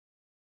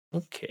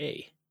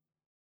Okay.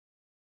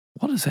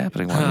 What is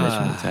happening? Why are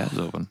there the tabs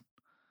open?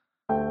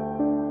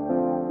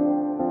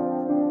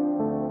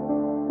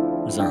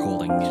 Was our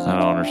holding music? I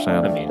don't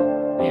understand. I mean,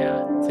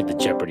 yeah, it's like the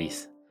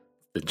Jeopardies,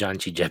 the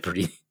Janchi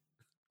Jeopardy.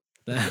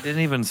 I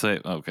didn't even say.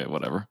 Okay,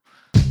 whatever.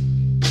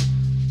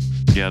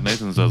 Yeah,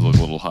 Nathan's does look a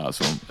little hot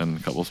in a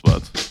couple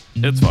spots.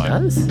 It's fine.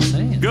 Does?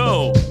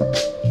 Go.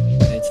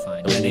 It's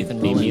fine. Yeah, Nathan,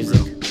 Theme roll in,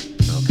 music. bro.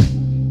 Okay.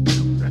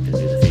 Nope, not gonna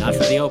do the theme Not for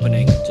music. the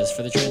opening, just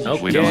for the transition.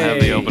 Okay. We don't have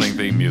the opening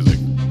theme music.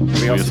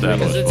 We also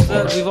established Because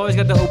before. we've always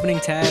got the opening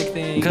tag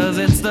thing. Because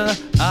it's the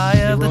eye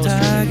of the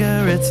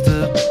tiger, it's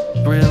the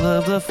thrill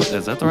of the foot.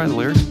 Is that the right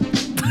lyrics?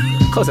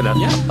 Close enough.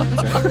 Yeah,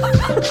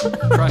 that's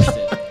right. Crushed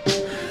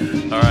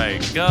it. All right,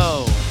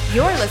 go.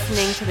 You're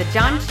listening to The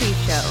John Chi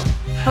Show,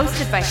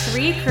 hosted by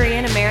 3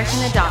 Korean American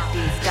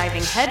adoptees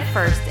diving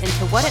headfirst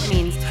into what it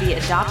means to be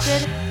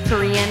adopted,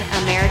 Korean,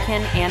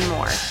 American, and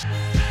more.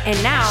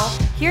 And now,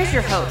 here's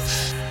your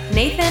hosts,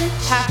 Nathan,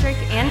 Patrick,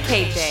 and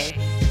KJ.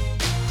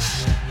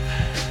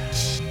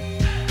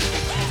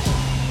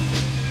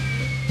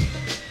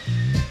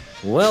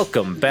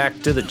 Welcome back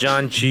to the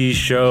John Chi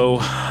Show.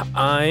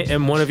 I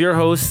am one of your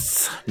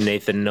hosts,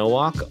 Nathan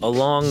Nowak,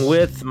 along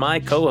with my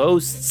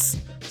co-hosts.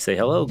 Say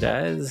hello,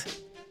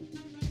 guys.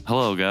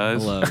 Hello,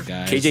 guys. Hello,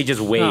 guys. KJ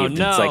just waved. Oh,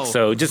 no. It's like,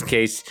 so just in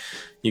case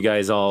you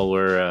guys all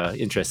were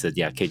interested,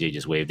 yeah, KJ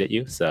just waved at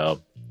you.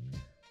 So,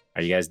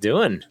 how you guys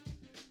doing?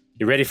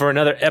 You ready for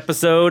another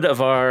episode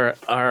of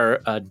our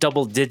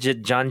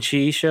double-digit John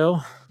Chi Show?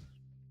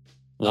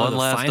 One the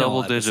last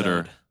final double digiter.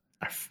 episode.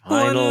 Our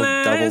final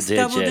double-digit.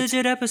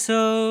 double-digit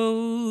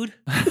episode.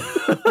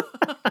 I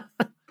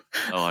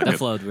like That it.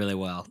 flowed really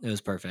well. It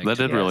was perfect. That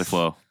did really Yes.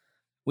 flow.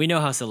 We know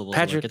how syllables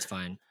Patrick- work. It's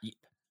fine.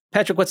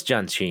 Patrick, what's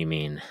John Chi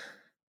mean?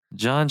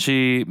 John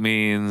Chi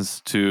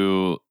means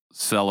to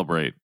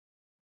celebrate.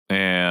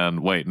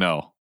 And wait,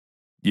 no.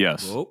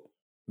 Yes. Whoa.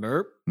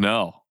 Burp.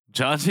 No.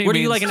 John Chi What are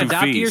means you, like an to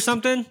adoptee or feast.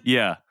 something?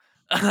 Yeah.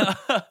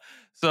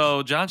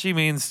 So John Chi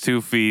means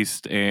to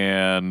feast,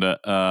 and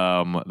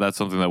that's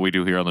something that we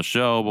do here on the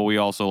show, but we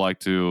also like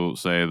to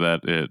say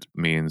that it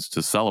means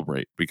to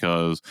celebrate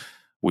because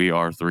we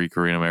are 3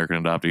 Korean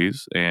American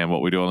adoptees, and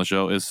what we do on the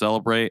show is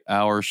celebrate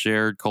our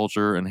shared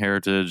culture and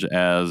heritage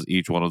as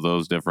each one of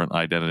those different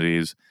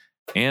identities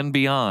and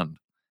beyond.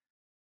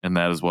 And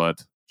that is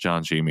what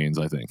John Chi means,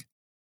 I think.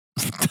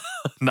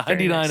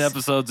 99 nice.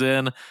 episodes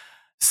in,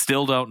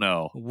 still don't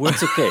know.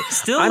 It's okay.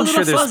 Still I'm a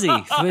little sure fuzzy,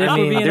 if I we're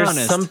mean, being there's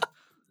honest.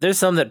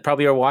 some that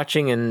probably are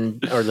watching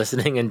and or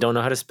listening and don't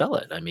know how to spell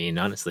it. I mean,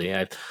 honestly,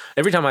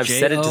 every time I've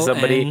said it to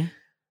somebody, Jon.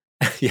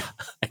 yeah,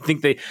 I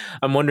think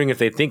I'm wondering if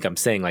they think I'm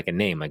saying like a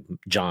name, like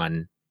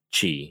John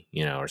Chi,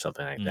 or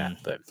something like that.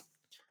 But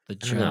The I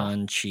don't know.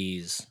 John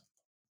Cheese.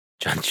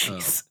 John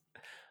Cheese.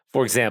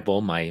 For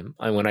example,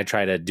 when I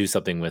try to do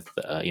something with,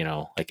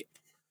 like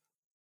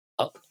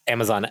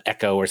Amazon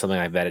Echo or something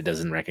like that, it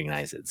doesn't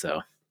recognize it.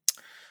 So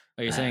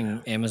Are you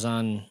saying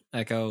Amazon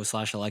Echo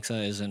 / Alexa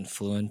isn't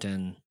fluent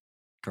in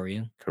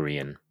Korean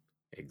Korean,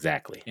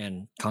 exactly.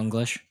 and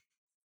Konglish?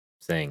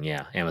 Saying,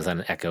 yeah,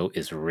 Amazon Echo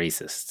is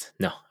racist.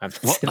 No, I'm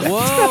not What? saying that.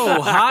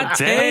 Whoa, hot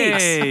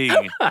takes.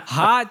 Dang.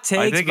 Hot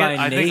takes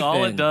I think all it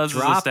Nathan. does is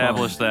Drop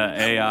establish 'em. that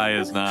AI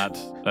is not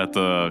at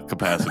the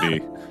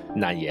capacity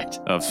Not yet.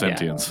 of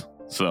sentience.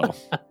 So,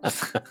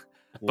 but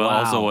Wow.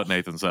 also what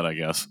Nathan said, I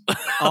guess.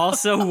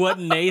 Also what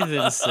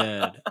Nathan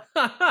said.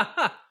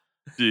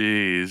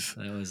 Jeez.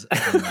 That was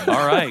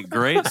All right,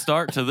 great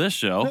start to this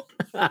show.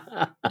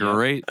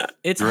 Great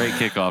It's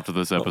kickoff to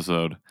this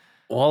episode.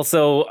 Well,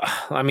 so,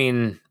 I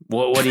mean,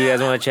 what do you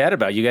guys want to chat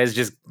about? You guys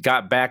just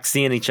got back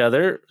seeing each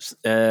other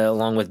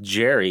along with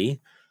Jerry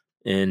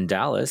in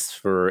Dallas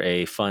for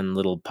a fun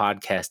little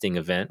podcasting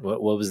event.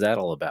 What was that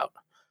all about?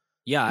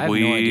 Yeah, I have no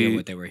We- idea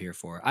what they were here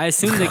for. I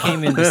assumed they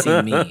came in to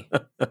see me.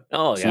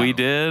 Oh, yeah. We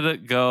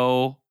did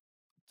go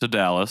to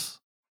Dallas,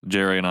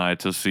 Jerry and I,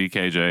 to see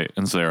KJ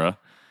and Sarah.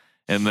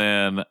 And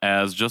then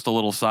as just a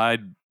little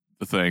side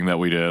thing that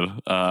we did,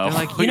 They're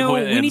like, we went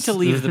we and need to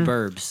leave the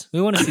burbs.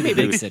 We want to see the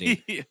big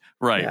city.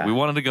 Right. Yeah. We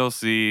wanted to go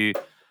see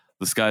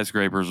the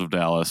skyscrapers of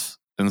Dallas.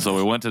 And so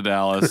we went to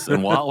Dallas.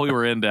 And while we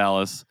were in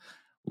Dallas,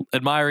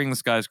 admiring the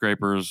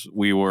skyscrapers,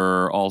 we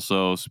were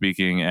also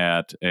speaking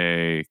at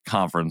a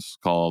conference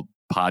called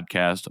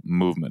Podcast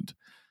Movement.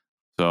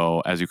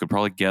 So as you could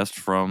probably guess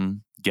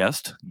from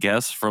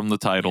the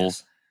title,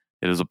 Yes.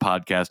 it is a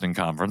podcasting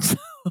conference.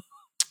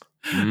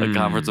 A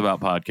conference about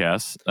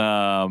podcasts.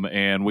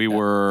 And we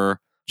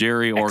were,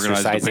 Jerry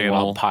organized a Exercising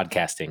while panel.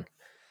 podcasting.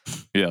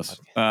 Yes.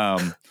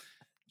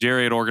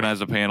 Jerry had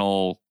organized a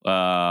panel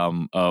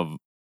of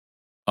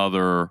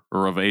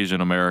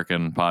Asian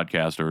American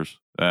podcasters.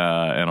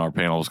 And our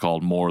panel was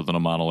called More Than a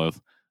Monolith,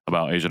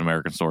 about Asian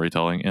American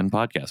storytelling in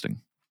podcasting.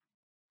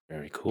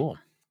 Very cool.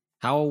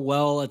 How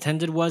well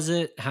attended was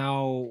it?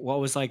 What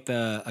was like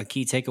a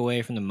key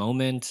takeaway from the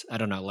moment? I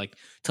don't know. Like,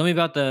 tell me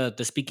about the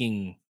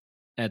speaking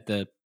at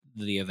the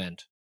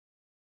event.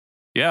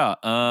 Yeah,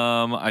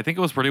 I think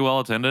it was pretty well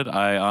attended.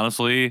 I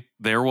honestly,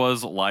 there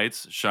was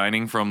lights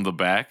shining from the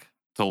back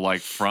to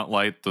like front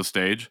light the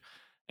stage.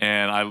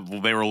 and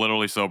they were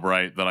literally so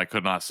bright that I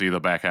could not see the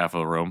back half of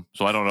the room.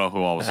 So I don't know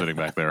who all was sitting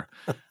back there.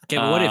 Okay,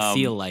 but what did it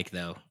feel like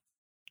though?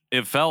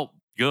 It felt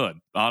good.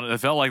 It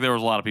felt like there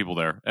was a lot of people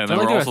there, and Felt like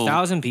there there were were also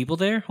 1,000 people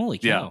there. Holy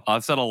cow! yeah, I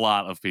said a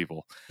lot of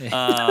people. It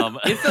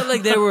felt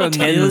like there were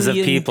Tens of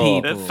million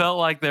people. It felt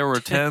like there were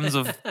tens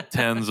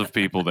of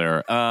people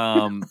there.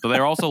 But they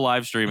were also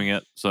live streaming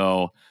it,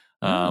 so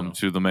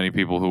to the many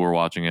people who were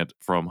watching it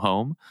from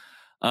home.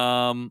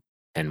 10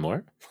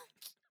 more?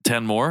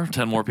 10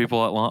 more people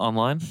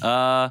online.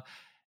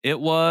 It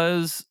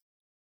was.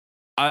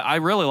 I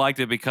really liked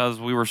it because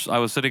I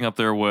was sitting up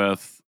there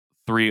with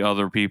 3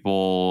 other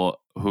people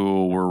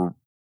who were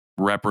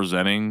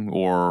representing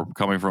or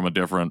coming from a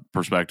different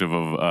perspective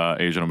of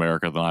Asian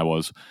America than I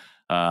was.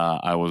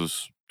 I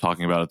was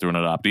talking about it through an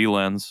adoptee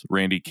lens.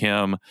 Randy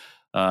Kim,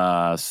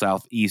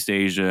 Southeast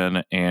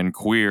Asian and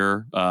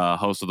queer,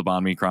 host of the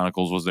Banh Mi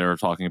Chronicles, was there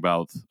talking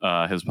about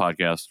his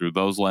podcast through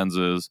those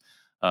lenses.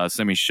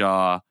 Simi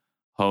Shah,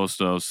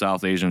 host of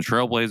South Asian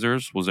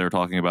Trailblazers, was there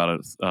talking about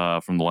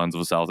it from the lens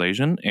of a South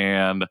Asian.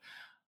 And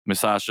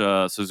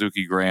Misasha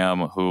Suzuki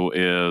Graham, who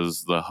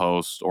is the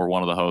host or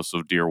one of the hosts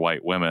of Dear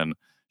White Women,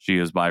 she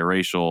is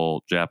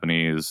biracial,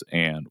 Japanese,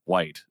 and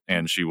white.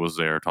 And she was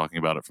there talking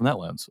about it from that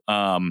lens.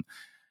 And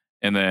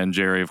then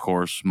Jerry, of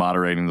course,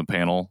 moderating the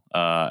panel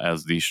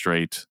as the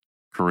straight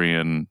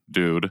Korean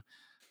dude,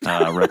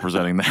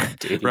 representing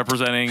that,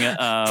 representing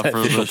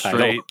for the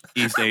straight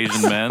East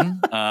Asian men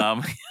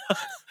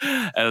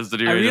as the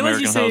Dear Asian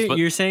American host.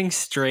 You're saying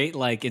straight,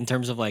 like in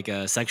terms of like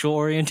a sexual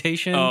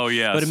orientation. Oh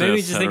yeah, but it made me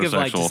just think of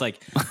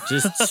like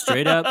just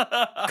straight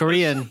up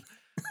Korean.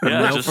 Yeah,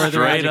 no just further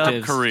straight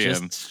adjectives. up Korean.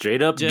 Just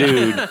straight up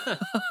dude.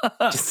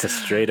 Just a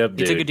straight up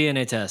dude. He took a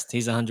DNA test.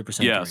 He's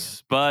 100%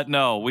 Yes, but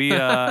no, we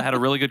had a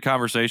really good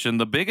conversation.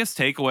 The biggest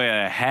takeaway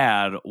I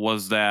had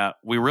was that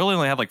we really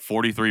only had like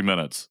 43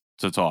 minutes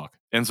to talk.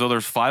 And so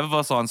there's 5 of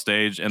us on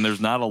stage, and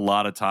there's not a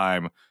lot of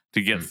time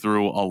to get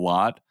through a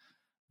lot.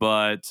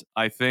 But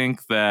I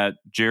think that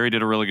Jerry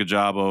did a really good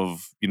job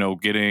of,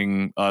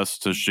 getting us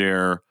to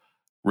share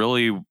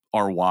really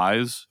our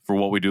whys for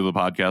what we do the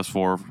podcast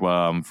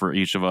for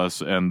each of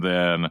us, and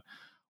then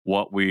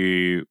what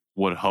we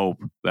would hope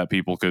that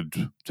people could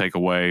take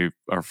away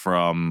or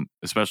from,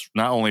 especially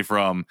not only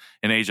from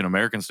an Asian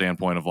American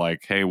standpoint of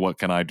like, hey, what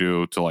can I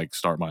do to like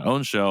start my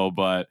own show,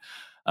 but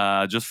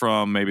just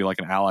from maybe like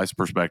an ally's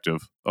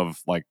perspective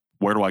of like,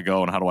 where do I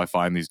go and how do I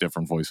find these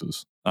different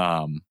voices?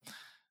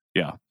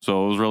 Yeah,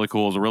 so it was really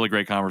cool. It was a really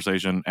great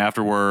conversation.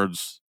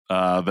 Afterwards,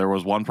 there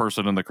was one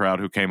person in the crowd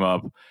who came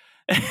up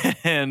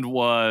and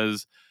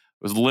was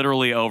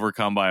literally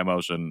overcome by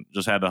emotion,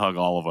 just had to hug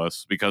all of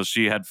us because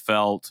she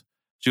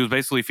was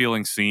basically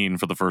feeling seen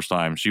for the first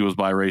time. She was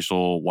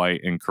biracial,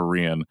 white, and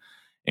Korean,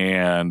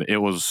 and it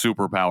was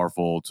super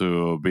powerful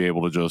to be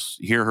able to just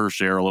hear her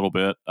share a little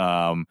bit.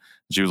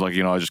 She was like,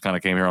 I just kind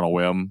of came here on a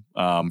whim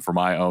for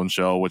my own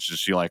show, which is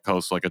she like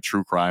hosts like a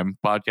true crime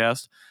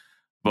podcast.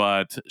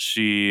 But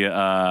she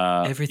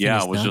Everything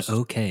is was not just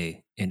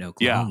okay in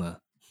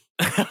Oklahoma.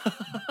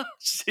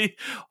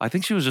 I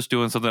think she was just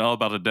doing something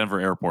about the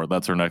Denver airport.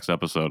 That's her next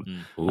episode.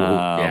 Ooh,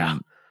 yeah.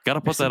 Got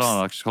to put that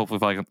on. Hopefully,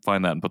 if I can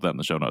find that and put that in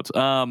the show notes.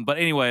 But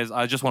anyways,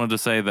 I just wanted to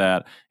say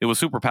that it was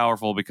super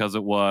powerful because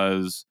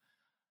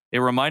it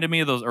reminded me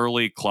of those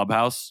early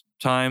Clubhouse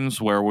times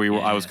where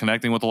I was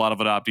connecting with a lot of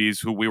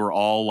adoptees who we were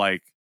all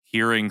like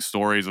hearing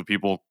stories of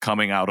people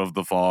coming out of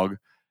the fog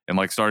and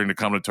like starting to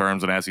come to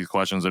terms and ask these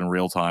questions in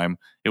real time.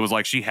 It was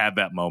like she had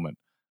that moment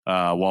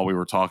while we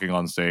were talking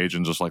on stage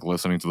and just like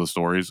listening to the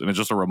stories. And it's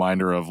just a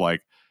reminder of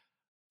like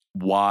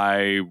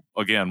why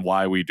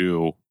we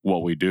do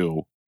what we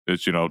do.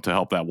 It's, to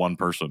help that one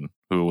person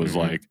who was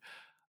like,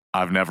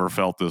 I've never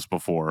felt this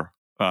before,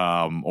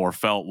 or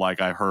felt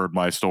like I heard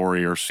my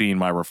story or seen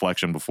my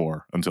reflection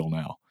before until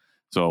now.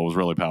 So it was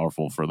really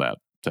powerful for that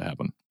to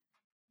happen.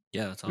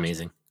 Yeah, that's awesome.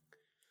 Amazing.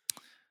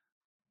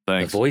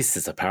 Thanks. The voice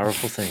is a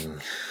powerful thing.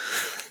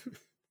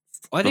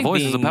 I The think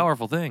voice is a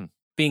powerful thing.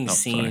 being Oh,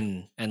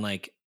 seen and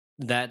like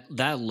that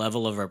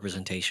level of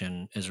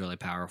representation is really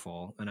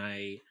powerful. And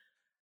I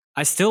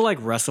still like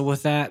wrestle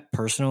with that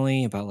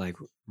personally about like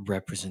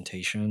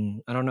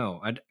representation. I don't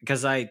know.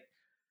 Because I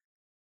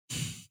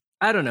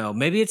don't know.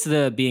 Maybe it's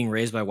the being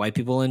raised by white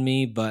people in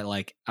me, but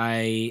like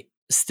I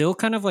still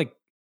kind of like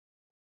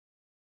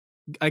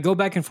I go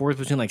back and forth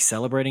between like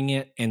celebrating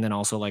it and then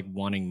also like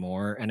wanting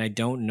more. And I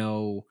don't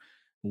know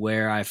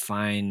where I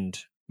find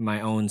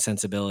my own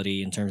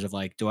sensibility in terms of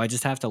like, do I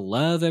just have to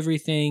love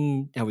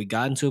everything? Have we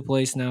gotten to a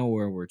place now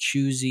where we're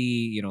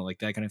choosy, like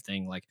that kind of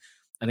thing? Like,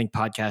 I think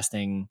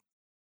podcasting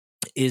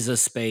is a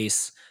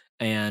space,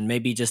 and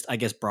maybe just, I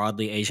guess,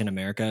 broadly Asian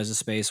America is a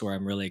space where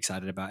I'm really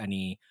excited about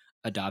any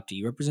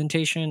adoptee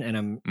representation.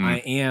 And I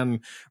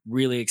am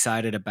really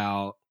excited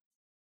about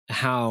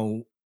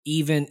how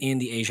even in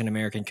the Asian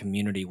American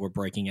community, we're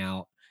breaking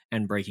out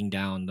and breaking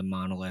down the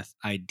monolith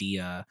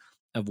idea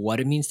of what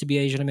it means to be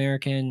Asian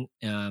American.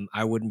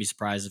 I wouldn't be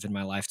surprised if in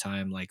my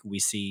lifetime, like we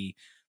see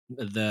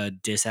the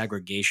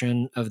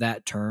disaggregation of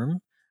that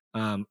term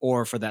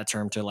or for that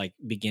term to like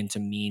begin to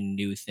mean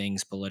new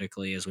things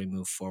politically as we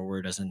move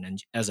forward as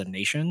a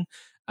nation.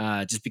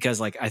 Just because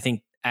like I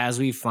think as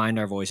we find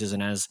our voices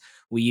and as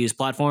we use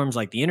platforms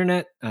like the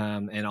internet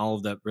and all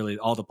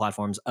the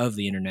platforms of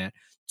the internet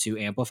to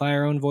amplify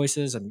our own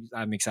voices,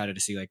 I'm excited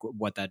to see like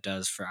what that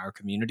does for our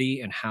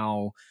community and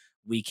how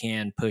we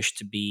can push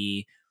to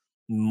be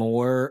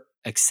more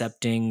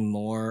accepting,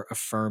 more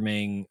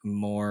affirming,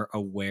 more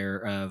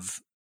aware of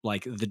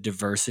like the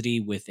diversity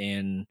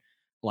within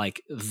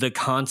like the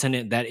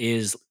continent that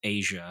is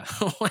Asia,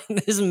 like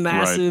this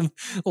massive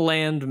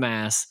land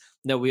mass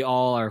that we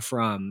all are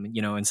from,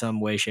 you know, in some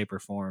way, shape, or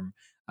form.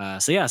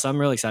 So I'm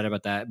really excited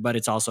about that. But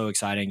it's also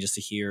exciting just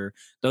to hear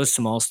those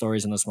small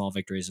stories and those small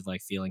victories of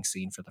like feeling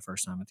seen for the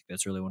first time. I think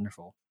that's really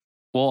wonderful.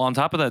 Well, on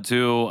top of that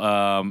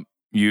too,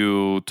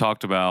 you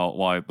talked about,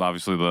 like,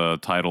 obviously the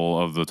title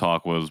of the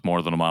talk was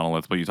More Than a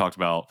Monolith, but you talked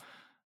about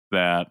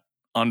that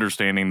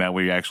understanding that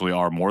we actually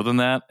are more than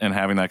that and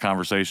having that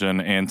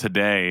conversation. And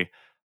today,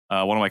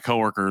 one of my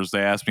coworkers,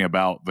 they asked me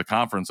about the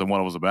conference and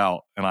what it was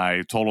about. And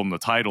I told them the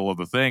title of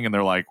the thing. And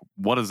they're like,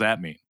 what does that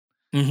mean?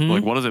 Mm-hmm.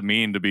 Like, what does it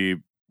mean to be,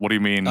 what do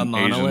you mean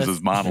Asians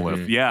is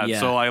monolith? Yeah.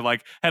 So I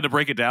like had to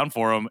break it down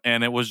for them.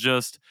 And it was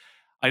just,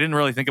 I didn't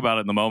really think about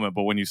it in the moment.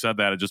 But when you said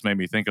that, it just made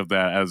me think of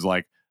that as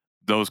like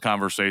those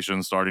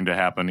conversations starting to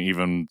happen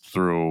even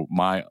through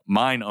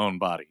mine own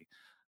body.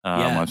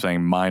 I'm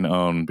saying mine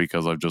own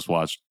because I've just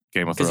watched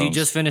Game of Thrones. Because you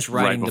just finished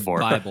writing the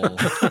Bible.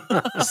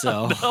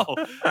 So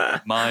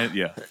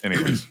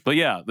anyways. But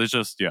there's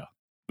just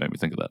made me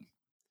think of that.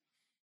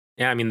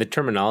 Yeah, I mean the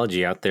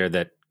terminology out there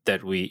that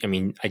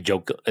I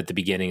joke at the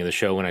beginning of the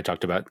show when I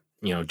talked about,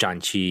 you know,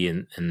 Janchi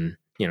and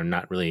you know,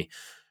 not really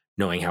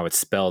knowing how it's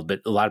spelled,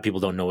 but a lot of people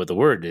don't know what the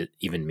word it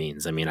even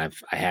means. I mean, I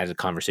had a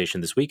conversation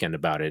this weekend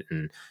about it,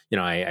 and you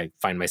know, I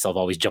find myself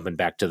always jumping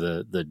back to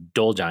the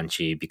dol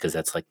janchi because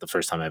that's like the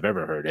first time I've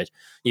ever heard it.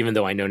 Even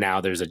though I know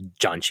now there's a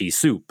janchi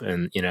soup,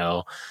 and you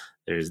know,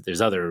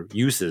 there's other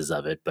uses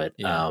of it, but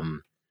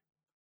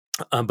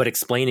but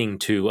explaining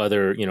to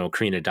other, you know,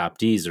 Korean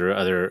adoptees or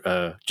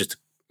other just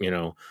you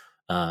know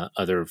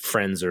other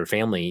friends or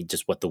family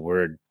just what the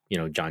word, you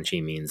know,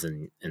 janchi means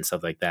and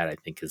stuff like that, I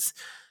think is.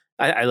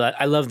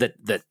 I love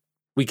that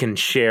we can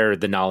share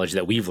the knowledge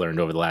that we've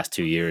learned over the last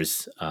 2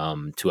 years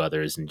to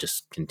others and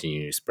just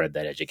continue to spread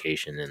that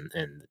education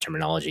and the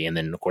terminology. And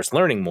then, of course,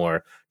 learning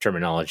more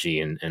terminology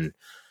and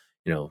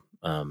you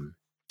know,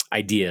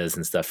 ideas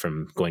and stuff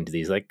from going to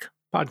these like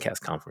podcast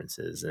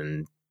conferences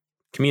and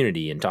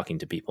community and talking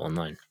to people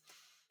online.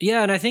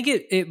 Yeah, and I think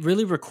it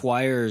really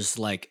requires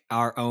like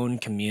our own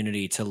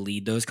community to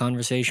lead those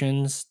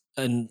conversations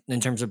in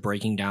terms of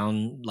breaking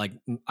down like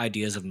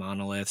ideas of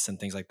monoliths and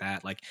things like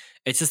that. Like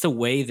it's just a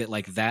way that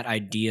like that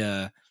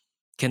idea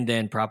can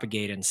then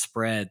propagate and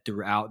spread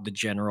throughout the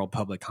general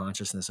public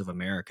consciousness of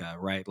America,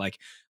 right? Like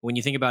when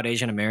you think about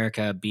Asian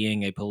America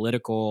being a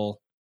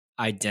political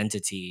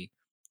identity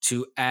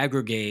to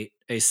aggregate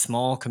a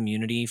small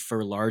community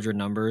for larger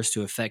numbers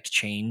to affect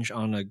change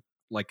on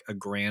a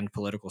grand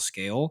political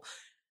scale,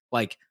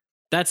 like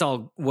that's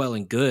all well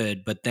and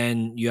good, but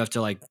then you have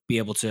to like be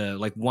able to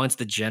like once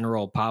the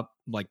general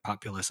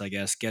populace, I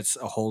guess, gets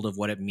a hold of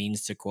what it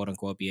means to quote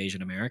unquote be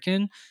Asian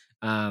American.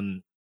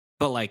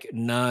 But like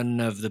none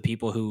of the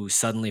people who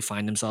suddenly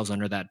find themselves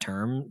under that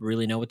term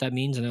really know what that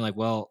means. And they're like,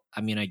 well,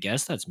 I mean, I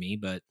guess that's me,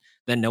 but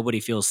then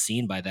nobody feels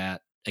seen by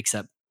that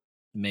except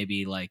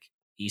maybe like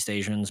East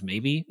Asians,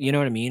 maybe, you know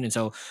what I mean? And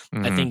so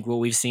I think what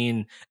we've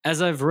seen,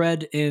 as I've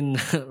read in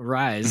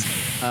Rise,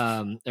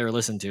 or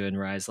listened to in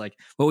Rise, like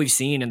what we've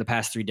seen in the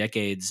past 3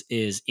 decades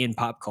is in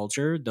pop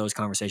culture, those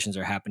conversations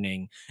are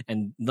happening.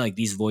 And like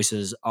these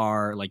voices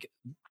are like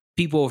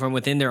people from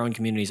within their own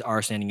communities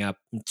are standing up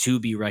to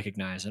be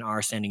recognized and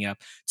are standing up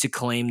to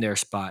claim their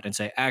spot and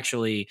say,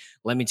 actually,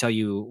 let me tell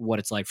you what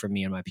it's like for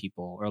me and my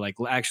people, or like,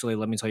 actually,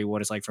 let me tell you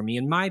what it's like for me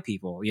and my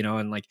people, you know,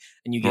 and like,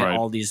 and you get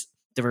all these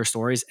diverse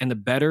stories. And the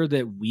better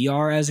that we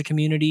are as a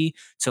community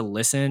to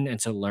listen and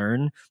to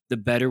learn, the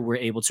better we're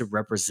able to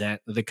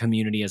represent the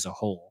community as a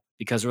whole.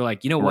 Because we're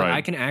like, you know what,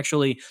 I can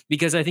actually,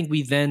 because I think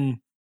we then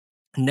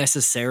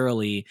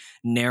necessarily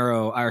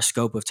narrow our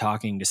scope of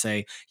talking to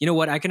say, you know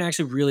what, I can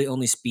actually really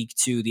only speak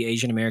to the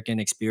Asian American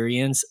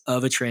experience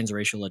of a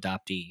transracial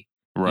adoptee.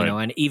 You know,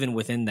 and even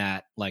within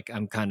that, like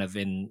I'm kind of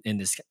in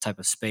this type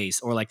of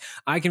space, or like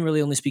I can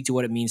really only speak to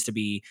what it means to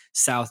be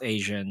South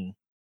Asian,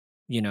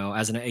 you know,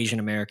 as an Asian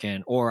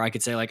American. Or I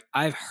could say like,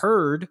 I've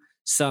heard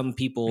some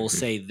people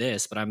say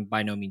this, but I'm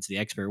by no means the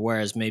expert.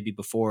 Whereas maybe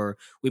before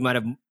we might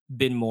have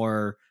been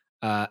more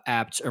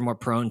apt or more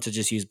prone to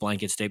just use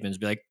blanket statements,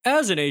 be like,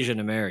 as an Asian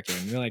American,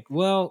 you're like,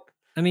 well,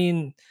 I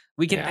mean,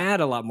 we can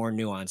add a lot more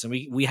nuance, and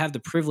we have the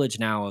privilege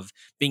now of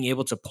being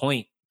able to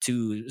point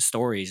to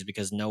stories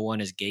because no one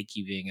is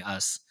gatekeeping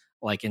us.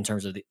 Like in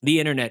terms of the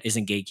internet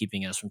isn't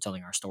gatekeeping us from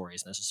telling our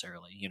stories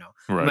necessarily, you know,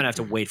 we might have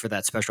to wait for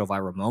that special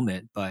viral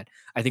moment, but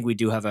I think we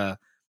do have a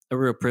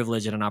real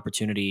privilege and an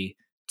opportunity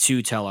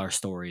to tell our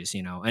stories,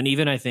 you know. And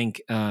even I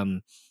think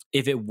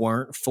if it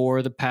weren't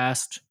for the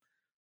past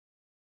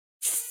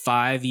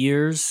 5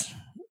 years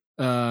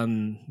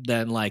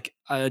then like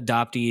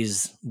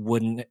adoptees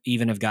wouldn't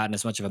even have gotten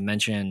as much of a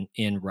mention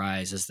in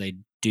Rise as they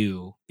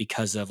do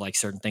because of like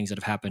certain things that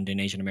have happened in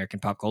Asian American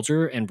pop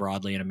culture and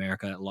broadly in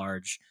America at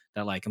large.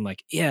 That like I'm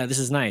like, yeah, this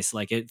is nice.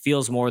 Like it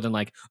feels more than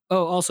like,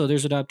 oh, also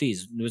there's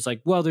adoptees. It's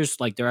like, well, there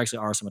actually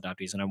are some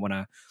adoptees, and I want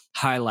to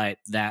highlight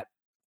that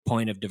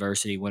point of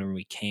diversity when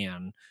we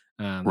can,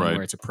 and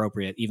where it's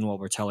appropriate, even while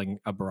we're telling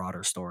a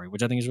broader story,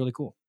 which I think is really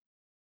cool.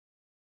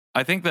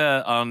 I think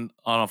that on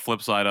a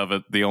flip side of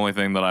it, the only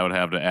thing that I would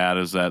have to add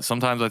is that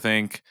sometimes I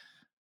think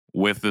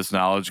with this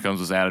knowledge comes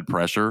this added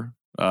pressure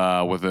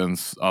within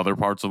other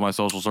parts of my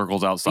social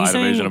circles outside of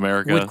Asian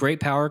America. With great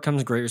power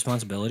comes great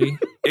responsibility.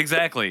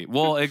 Exactly.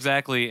 Well,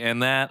 exactly.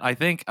 And that I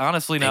think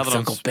honestly, now that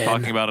I'm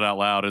talking about it out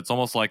loud, it's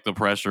almost like the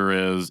pressure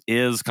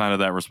is kind of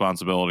that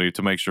responsibility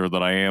to make sure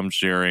that I am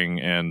sharing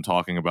and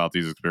talking about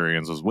these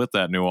experiences with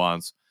that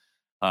nuance.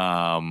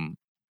 And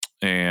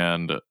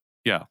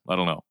yeah, I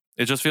don't know.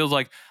 It just feels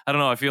like, I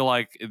don't know, I feel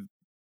like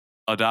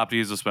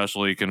adoptees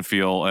especially can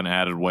feel an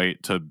added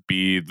weight to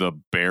be the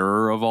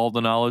bearer of all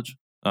the knowledge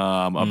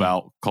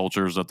about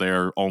cultures that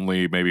they're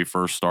only maybe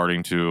first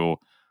starting to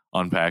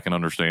unpack and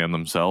understand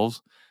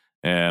themselves.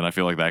 And I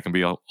feel like that can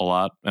be a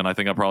lot. And I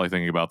think I'm probably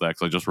thinking about that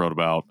because I just wrote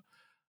about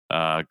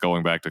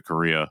going back to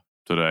Korea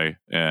today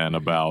and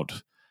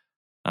about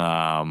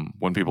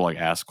when people like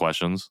ask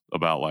questions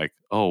about like,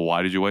 oh,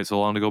 why did you wait so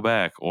long to go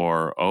back?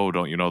 Or, oh,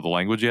 don't you know the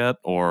language yet?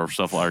 Or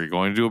stuff like, are you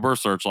going to do a birth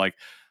search? Like,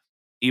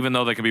 even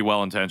though they can be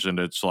well-intentioned,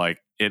 it's like,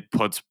 it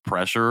puts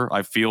pressure.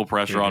 I feel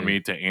pressure on me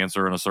to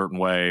answer in a certain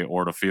way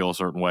or to feel a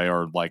certain way,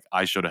 or like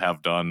I should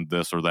have done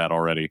this or that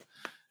already.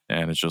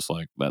 And it's just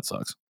like, that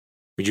sucks.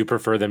 Would you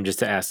prefer them just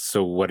to ask,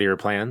 so what are your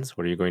plans?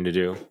 What are you going to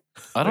do?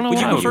 I don't know. Would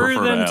you what I would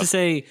prefer them to to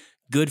say,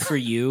 good for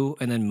you,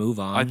 and then move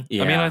on?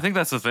 I mean, I think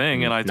that's the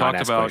thing. And I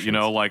talked about, questions. you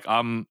know, like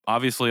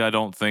obviously I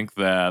don't think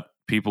that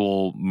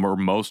people or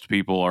most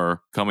people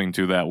are coming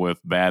to that with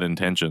bad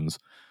intentions.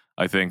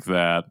 I think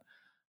that,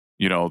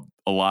 you know,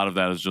 a lot of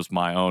that is just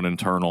my own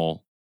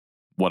internal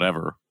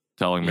whatever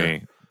telling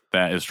me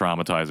that is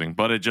traumatizing,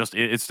 but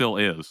it still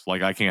is.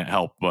 Like, I can't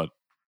help but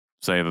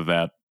say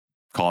that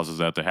causes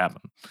that to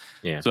happen.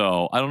 Yeah.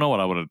 So I don't know what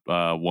I would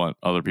want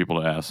other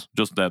people to ask,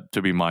 just that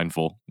to be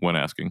mindful when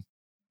asking.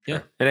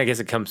 Yeah. And I guess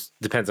it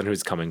depends on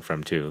who's coming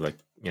from too. Like,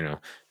 you know,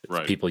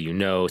 people you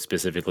know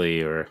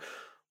specifically or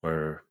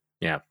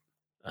yeah.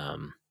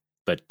 I'm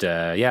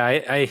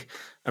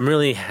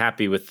really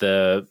happy with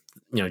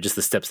just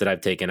the steps that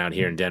I've taken out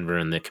here in Denver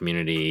and the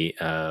community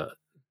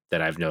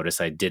that I've noticed.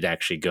 I did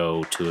actually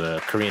go to a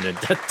Korean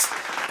class.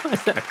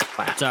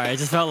 Sorry, I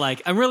just felt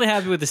like I'm really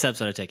happy with the steps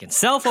that I've taken.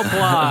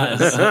 Self-applause.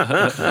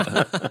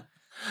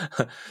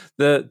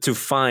 To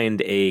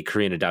find a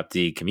Korean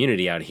adoptee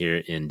community out here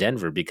in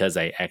Denver, because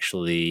I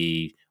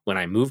actually, when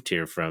I moved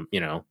here from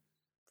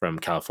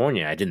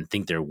California, I didn't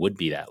think there would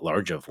be that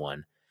large of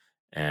one.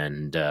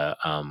 And,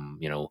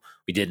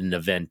 we did an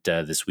event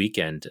this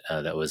weekend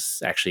that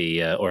was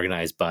actually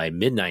organized by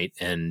Midnight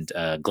and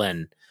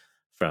Glenn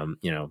from,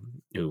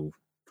 who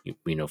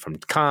we know from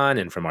Con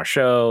and from our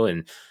show.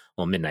 And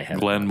Midnight had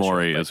Glenn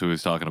Morey is who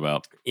he's talking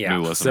about. Yeah.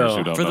 New listeners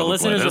who don't for know the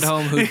listeners at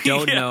home who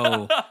don't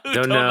know,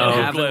 don't know,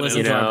 haven't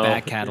listened to our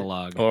back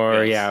catalog,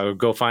 or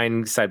go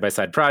find Side by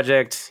Side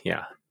Project.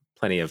 Yeah,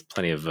 plenty of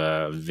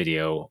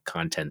video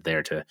content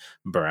there to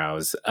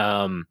browse.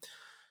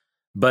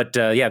 But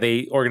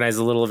they organized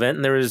a little event,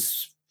 and there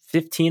was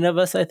 15 of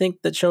us, I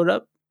think, that showed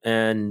up.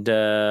 And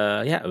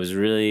it was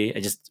I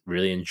just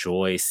really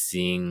enjoy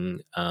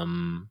seeing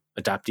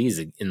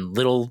adoptees in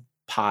little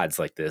pods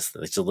like this.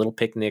 It's a little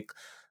picnic,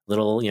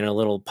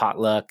 little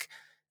potluck.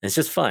 And it's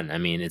just fun. I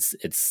mean,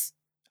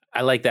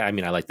 I like that. I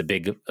mean, I like the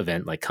big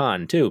event like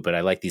Con too, but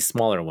I like these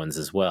smaller ones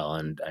as well.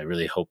 And I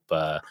really hope,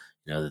 that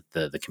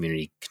the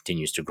community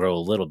continues to grow a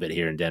little bit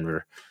here in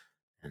Denver.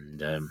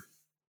 And,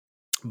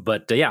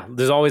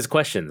 there's always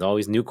questions,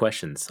 always new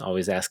questions,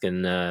 always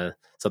asking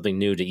something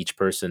new to each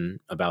person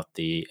about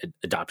the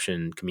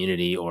adoption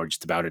community or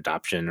just about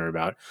adoption or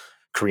about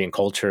Korean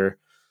culture.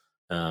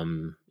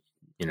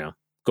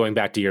 Going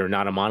back to your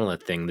not a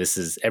monolith thing, this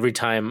is every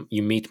time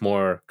you meet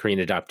more Korean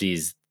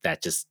adoptees,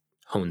 that just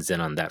hones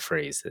in on that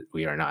phrase that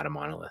we are not a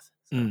monolith.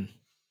 So.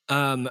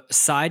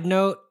 Side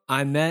note,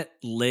 I met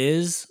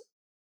Liz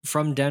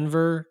from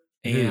Denver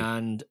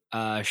and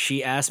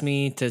she asked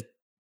me to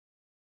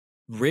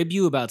rib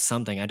you about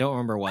something. I don't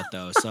remember what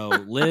though. So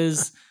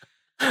Liz,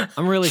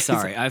 I'm really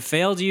sorry. I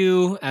failed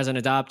you as an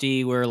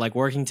adoptee. We're like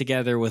working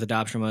together with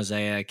Adoption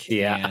Mosaic.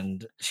 Yeah.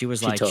 And she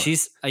was I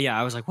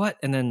was like, what?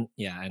 And then,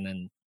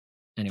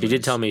 anyways. She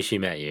did tell me she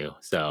met you.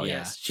 So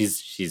yes,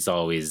 she's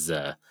always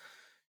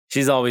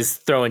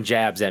throwing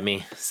jabs at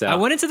me. So I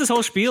went into this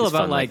whole spiel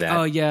about like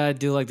oh yeah, I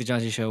do like the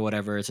John G Show,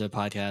 whatever. It's a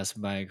podcast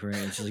by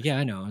Korean. She's like, yeah,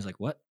 I know. I was like,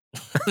 what?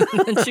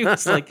 And she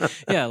was like,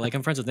 yeah, like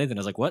I'm friends with Nathan.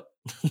 I was like, what?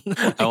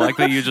 I like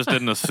that you just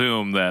didn't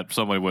assume that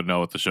somebody would know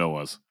what the show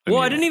was. Well,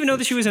 I didn't even know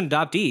that she was an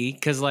adoptee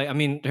because, like, I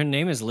mean, her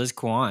name is Liz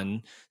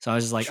Kwan. So I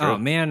was just like, oh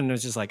man, and it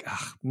was just like,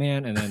 oh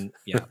man, and then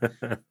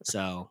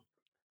so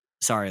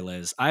Sorry,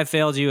 Liz. I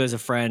failed you as a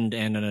friend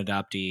and an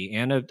adoptee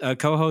and a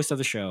co-host of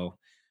the show.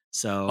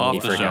 So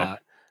Off the show.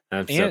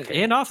 That's and,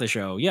 okay. and off the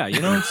show. Yeah,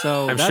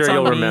 So I'm that's sure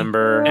you'll on me.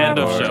 remember. End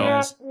of or- show.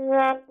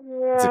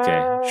 It's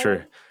okay.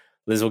 Sure.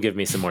 Liz will give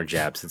me some more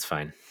jabs. It's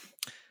fine.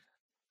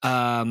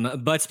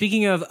 But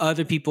speaking of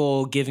other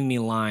people giving me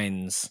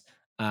lines,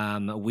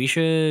 we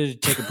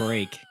should take a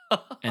break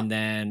and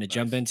then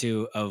jump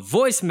into a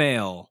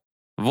voicemail.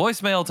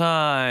 Voicemail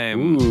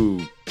time.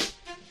 Ooh.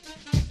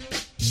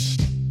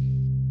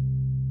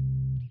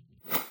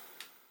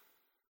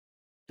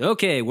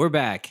 Okay, we're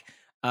back.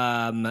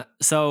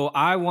 So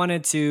I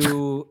wanted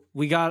to.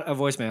 We got a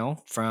voicemail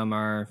from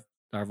our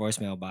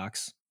voicemail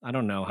box. I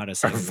don't know how to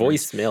say Our the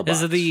words. voicemail This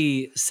box. is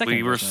the second.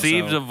 We voicemail,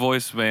 received so a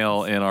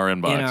voicemail in our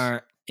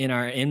inbox. in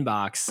our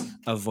inbox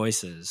of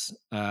voices.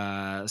 So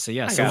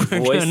yeah, I so got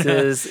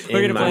voices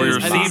we're in gonna my we play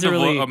inbox. these. received These are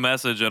really- a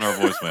message in our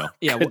voicemail.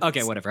 Yeah,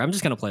 okay, whatever. I'm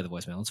just gonna play the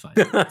voicemail. It's fine.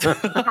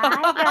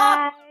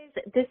 Hi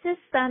guys, this is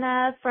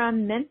Sana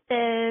from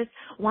Memphis.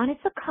 Wanted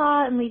to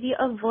call and leave you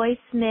a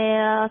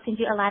voicemail, send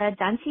you a lot of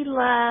Dante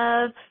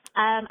love.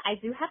 I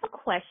do have a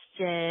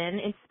question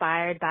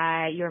inspired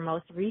by your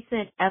most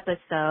recent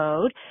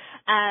episode,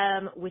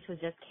 which was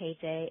just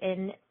KJ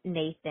and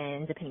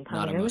Nathan, depending upon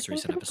Not when a you're most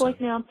listening recent to the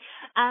episode.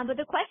 voicemail. But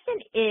the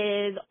question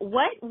is,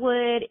 what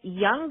would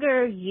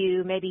younger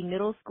you, maybe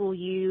middle school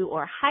you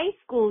or high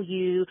school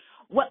you,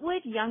 what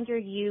would younger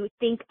you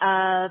think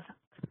of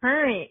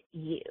current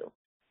you?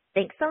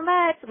 Thanks so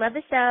much. Love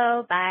the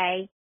show.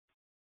 Bye.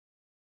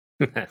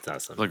 That's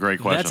awesome. That's a great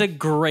question. That's a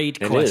great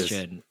It is.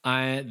 question.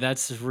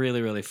 That's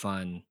really, really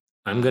fun.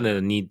 I'm going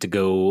to need to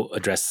go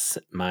address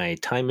my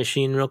time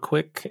machine real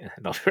quick, and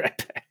I'll be right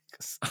back.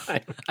 'cause I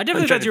I'm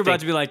definitely trying thought to you were about think.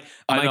 to be like,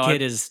 I my know,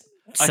 kid is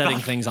setting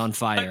thought- things on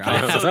fire. I I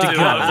have thought to too.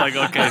 go. I was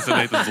like, okay,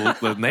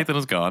 so Nathan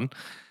is gone.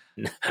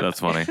 That's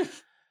funny.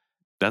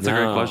 That's a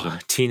great No, question.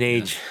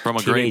 Teenage From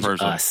a great teenage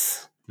person.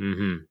 Us.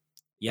 Mm-hmm.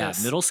 Yeah,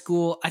 Yes. middle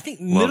school. I think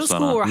Love middle Sana.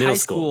 school or Middle high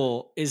school.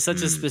 school is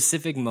such a Mm.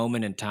 specific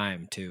moment in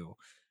time too.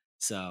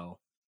 So,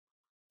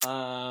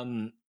 I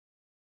mean,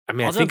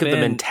 I'll I think of jump the in.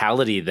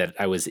 mentality that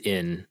I was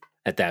in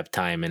at that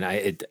time, and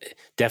it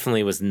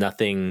definitely was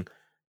nothing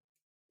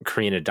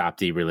Korean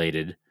adoptee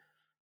related.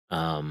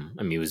 I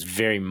mean, it was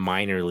very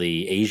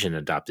minorly Asian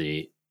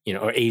adoptee,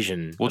 or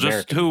Asian. Well,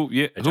 just American who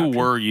adoption.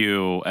 were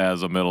you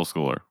as a middle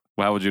schooler?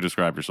 How would you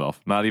describe yourself?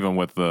 Not even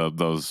with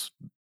those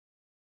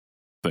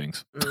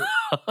things.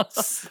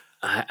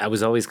 I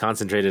was always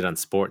concentrated on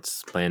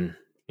sports, playing,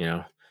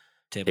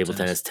 table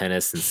tennis.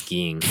 tennis, and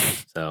skiing.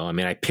 So, I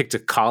mean, I picked a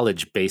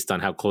college based on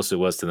how close it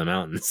was to the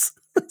mountains.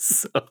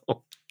 So,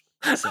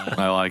 So,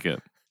 I like it.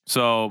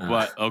 So,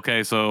 but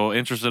okay, so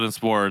interested in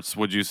sports,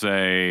 would you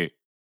say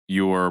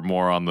you were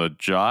more on the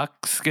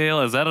jock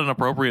scale? Is that an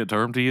appropriate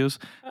term to use?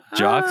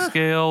 Jock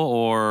scale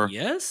or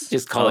yes.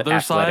 just call it other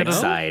athletic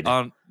side?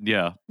 side.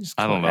 Yeah, Just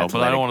I call don't it know,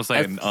 but I don't want to say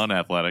athletic.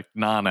 unathletic,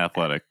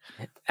 non-athletic.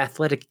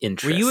 Athletic Were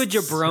interests. you a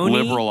jabroni?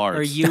 Liberal arts.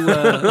 Or you or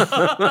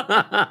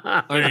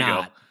There you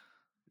go.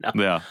 not?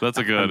 Yeah, that's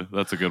a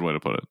good way to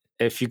put it.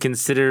 If you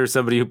consider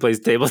somebody who plays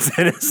table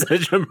tennis a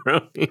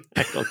jabroni,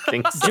 I don't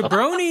think so.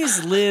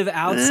 Jabronis live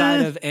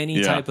outside of any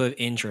Yeah. type of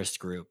interest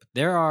group.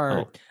 There are,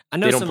 Oh, I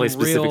know They don't some play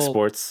specific real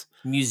sports.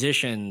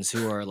 musicians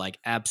who are like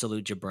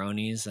absolute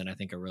jabronis and I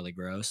think are really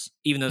gross.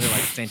 Even though they're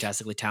like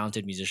fantastically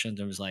talented musicians,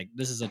 I'm just like,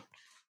 this is a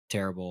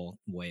terrible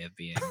way of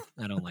being.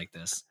 I don't like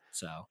this.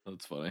 So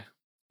That's funny.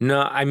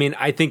 No, I mean,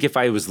 I think if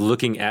I was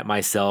looking at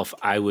myself,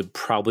 I would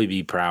probably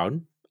be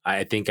proud.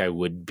 I think I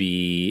would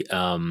be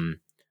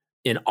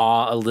in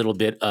awe a little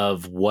bit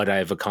of what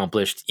I've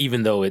accomplished,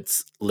 even though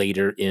it's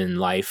later in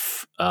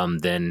life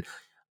than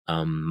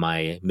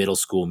my middle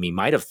school me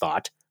might have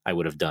thought I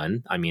would have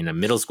done. I mean, a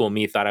middle school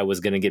me thought I was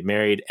going to get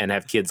married and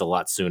have kids a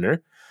lot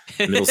sooner.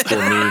 Middle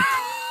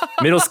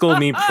school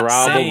me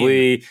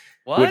probably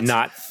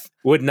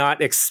would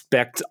not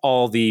expect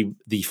all the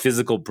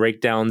physical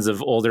breakdowns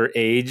of older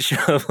age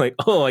of like,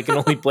 oh, I can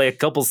only play a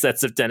couple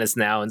sets of tennis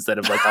now instead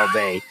of like all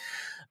day.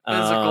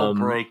 Physical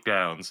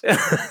breakdowns.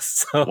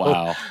 So,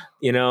 Wow.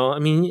 I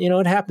mean,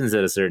 it happens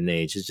at a certain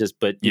age. It's just,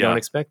 but you Yeah. don't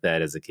expect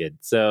that as a kid.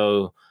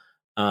 So,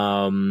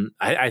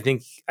 I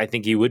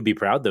think he would be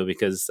proud though,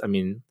 because I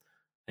mean,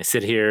 I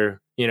sit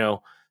here,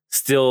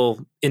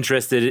 still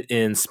interested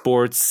in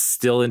sports,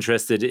 still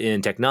interested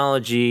in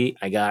technology.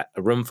 I got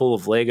a room full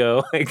of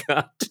Lego. I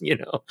got,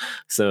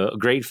 so a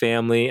great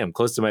family. I'm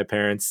close to my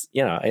parents.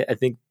 I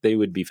think they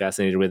would be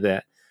fascinated with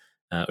that.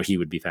 Or he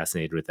would be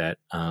fascinated with that.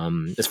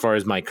 As far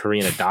as my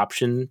Korean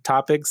adoption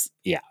topics,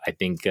 yeah, I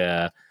think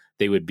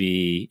they would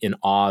be in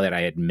awe that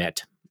I had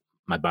met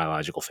my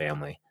biological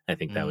family. I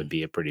think that would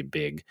be a pretty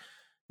big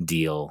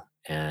deal.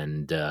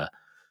 And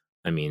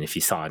I mean, if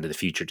you saw into the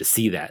future to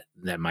see that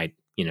might,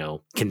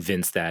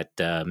 convince that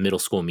middle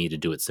school me to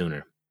do it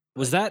sooner.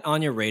 was that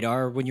on your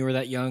radar when you were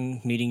that young,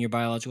 meeting your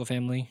biological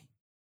family?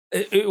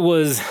 It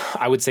was,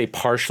 I would say,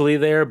 partially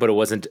there, but it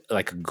wasn't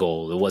like a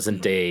goal. It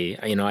wasn't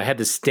I had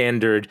the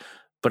standard,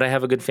 but I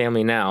have a good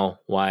family now.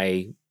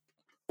 Why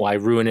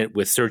ruin it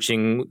with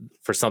searching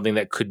for something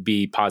that could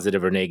be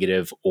positive or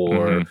negative,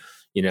 or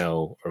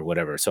or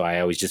whatever. So I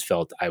always just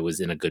felt I was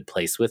in a good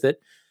place with it.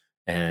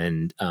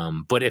 And,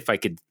 but if I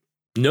could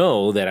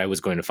know that I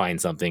was going to find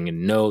something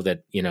and know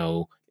that,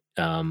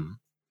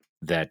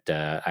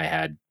 that I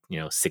had,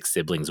 6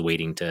 siblings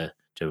waiting to,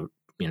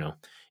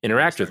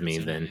 interact with me,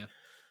 then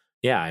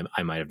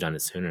I might have done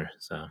it sooner.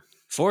 So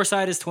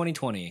foresight is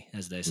 2020,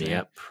 as they say.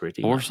 yeah,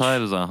 pretty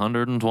Foresight much. is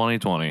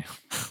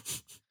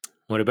 120/20.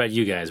 What about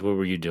you guys? What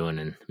were you doing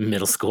in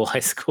middle school, high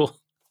school?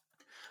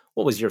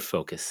 What was your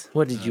focus?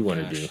 What did you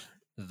want to do?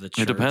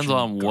 It depends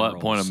on what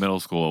point of middle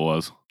school it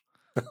was.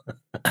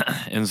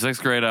 In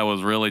 6th grade, I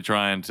was really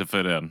trying to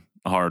fit in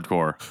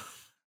hardcore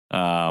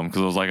because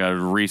it was like I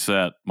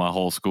reset my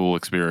whole school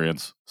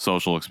experience,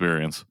 social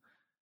experience.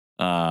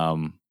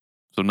 I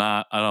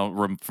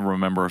don't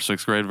remember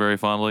 6th grade very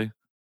fondly.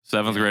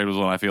 7th grade was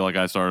when I feel like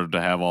I started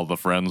to have all the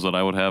friends that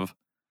I would have,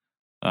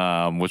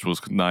 which was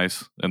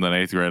nice. And then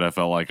 8th grade, I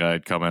felt like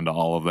I'd come into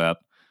all of that.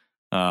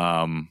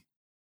 I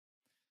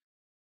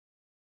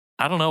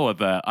don't know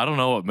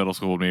what middle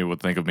school me would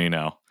think of me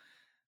now.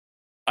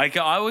 I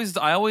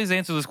always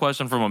answer this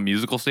question from a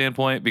musical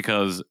standpoint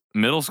because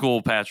middle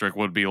school Patrick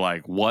would be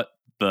like, "What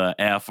the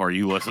F are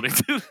you listening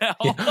to now?"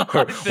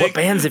 Or, what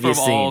bands have you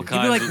seen? You'd be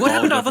like, "What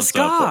happened to all the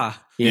ska?"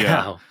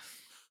 Yeah.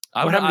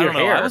 I What happened to your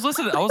don't know. hair? I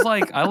listened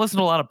to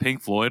a lot of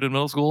Pink Floyd in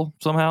middle school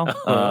somehow.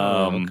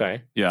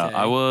 Okay. Yeah, Okay.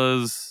 I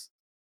was.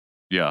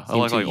 Yeah, I Seem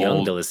like too young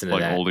old, to listen to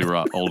like that. oldies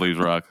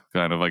rock,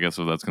 kind of. I guess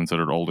if that's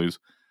considered oldies.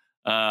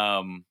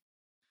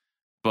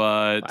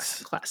 But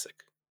Classic.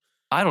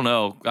 I don't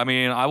know. I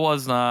mean, I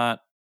was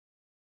not.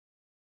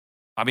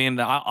 I mean,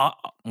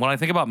 when I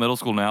think about middle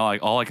school now,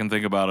 all I can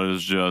think about it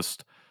is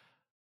just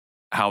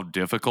how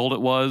difficult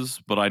it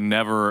was, but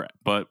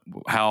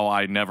how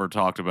I never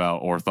talked about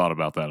or thought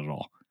about that at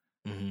all.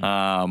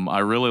 Mhm. I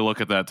really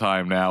look at that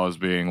time now as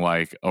being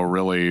like a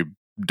really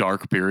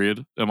dark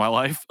period in my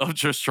life of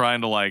just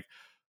trying to like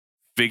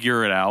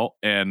figure it out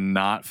and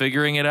not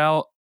figuring it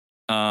out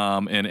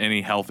in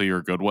any healthy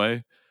or good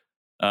way.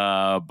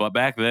 But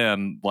back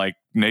then, like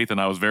Nathan,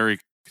 I was very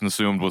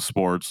consumed with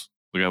sports.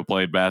 Like I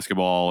played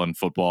basketball and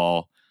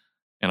football,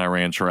 and I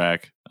ran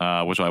track,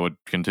 which I would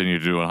continue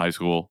to do in high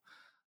school.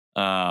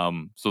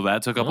 So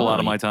that took up a lot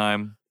of my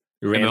time.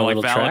 You ran And then a like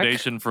little track?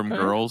 validation from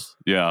Okay. girls,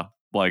 yeah,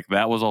 like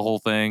that was a whole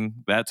thing.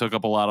 That took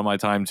up a lot of my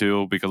time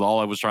too, because all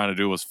I was trying to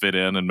do was fit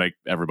in and make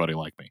everybody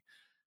like me.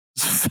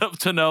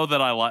 To know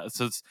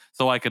that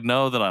so I could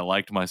know that I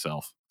liked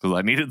myself because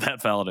I needed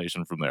that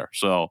validation from there.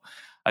 So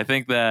I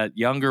think that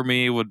younger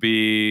me would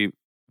be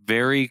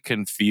very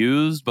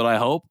confused, but I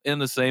hope in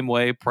the same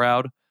way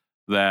proud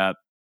that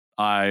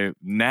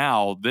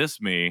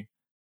this me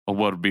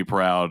would be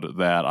proud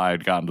that I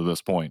had gotten to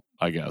this point,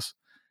 I guess.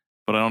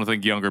 But I don't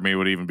think younger me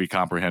would even be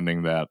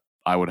comprehending that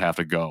I would have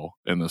to go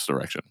in this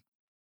direction.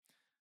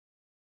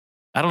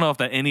 I don't know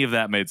if any of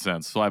that made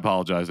sense, so I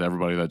apologize to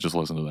everybody that just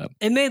listened to that.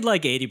 It made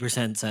like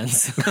 80%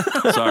 sense.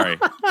 Sorry.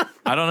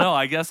 I don't know.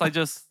 I guess I'm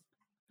just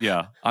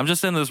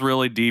in this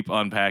really deep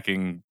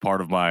unpacking part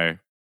of my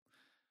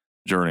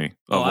journey.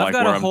 I've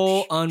got where a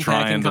whole I'm unpacking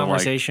trying to,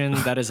 conversation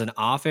that is an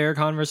off-air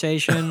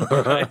conversation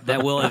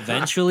that will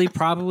eventually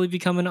probably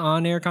become an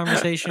on-air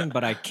conversation,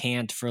 but I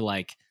can't for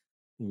like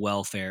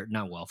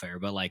not welfare,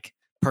 but like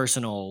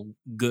personal,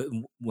 good,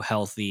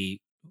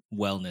 healthy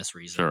wellness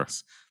reasons. Sure.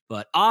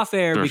 But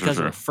off-air, Sure, because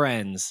sure. we're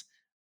friends,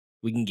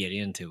 we can get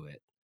into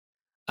it.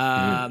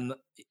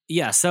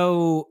 Yeah,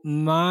 so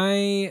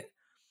I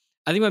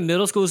think my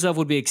middle school self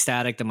would be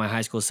ecstatic that my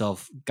high school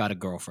self got a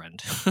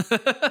girlfriend.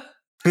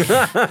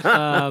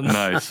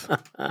 Nice.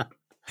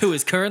 Who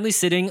is currently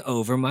sitting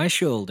over my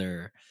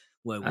shoulder.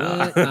 What?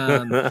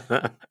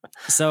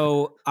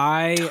 So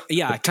kind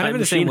of in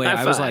the same way.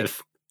 I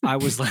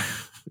was like,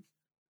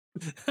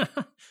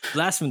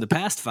 blast from the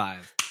past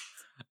 5.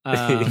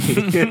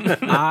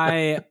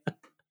 I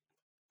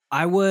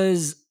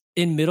was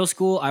in middle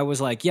school. I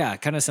was like,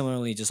 kind of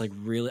similarly, just like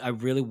I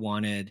really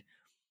wanted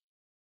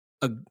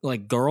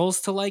like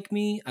girls to like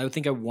me. I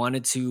think I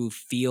wanted to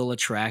feel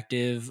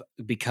attractive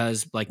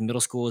because like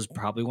middle school is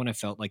probably when I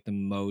felt like the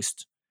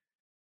most,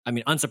 I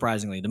mean,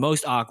 unsurprisingly, the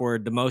most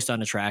awkward, the most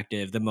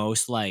unattractive, the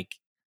most like,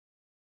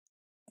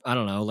 I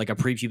don't know, like a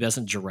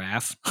prepubescent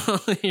giraffe.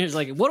 You're just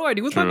like, what do I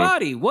do with my True.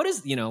 body? What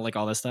is, like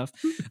all this stuff.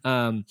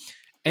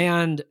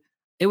 And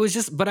it was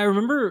just, but I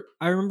remember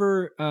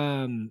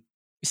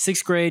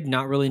 6th grade,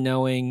 not really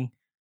knowing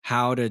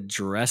how to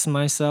dress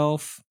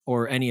myself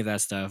or any of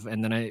that stuff.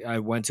 And then I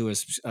went to a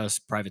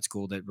private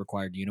school that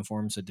required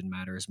uniforms, so it didn't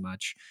matter as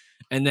much.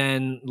 And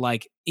then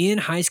like in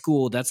high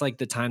school, that's like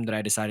the time that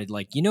I decided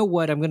like, you know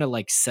what, I'm going to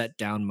like set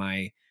down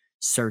my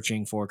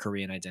searching for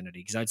Korean identity,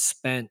 because I'd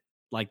spent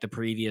like the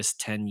previous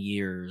 10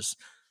 years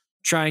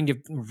trying to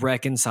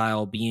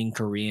reconcile being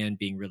Korean,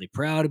 being really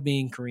proud of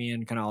being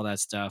Korean, kind of all that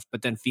stuff,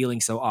 but then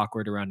feeling so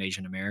awkward around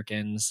Asian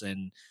Americans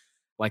and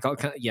like,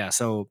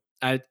 so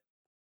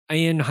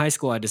in high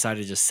school, I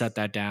decided to just set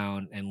that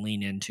down and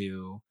lean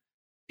into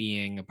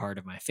being a part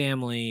of my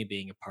family,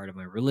 being a part of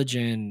my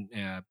religion,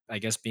 I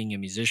guess being a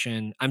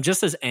musician. I'm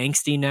just as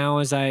angsty now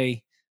as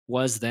I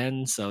was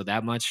then. So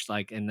that much,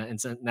 like in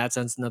that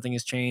sense, nothing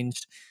has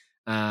changed.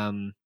 I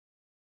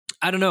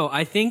don't know.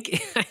 I think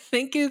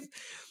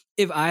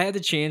if I had the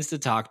chance to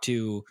talk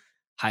to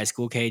high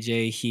school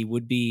KJ, he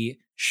would be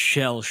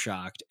shell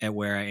shocked at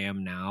where I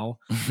am now,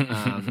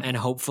 and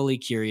hopefully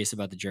curious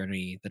about the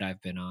journey that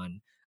I've been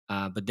on.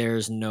 But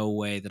there's no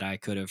way that I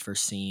could have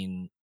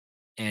foreseen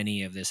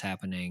any of this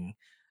happening.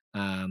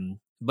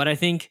 But I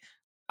think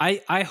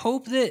I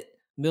hope that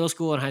middle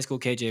school and high school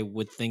KJ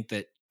would think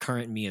that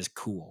current me is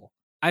cool.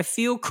 I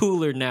feel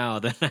cooler now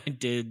than I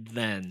did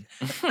then.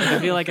 Like, I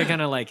feel like I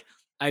kind of like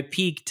I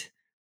peaked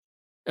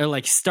or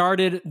like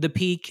started the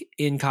peak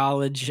in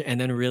college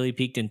and then really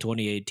peaked in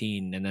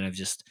 2018, and then I've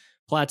just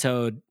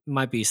plateaued.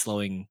 Might be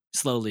slowly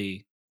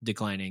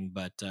declining,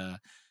 but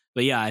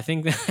yeah, I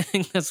think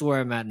that's where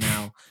I'm at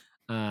now.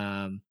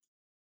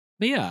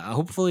 But yeah,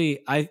 hopefully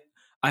I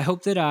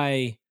hope that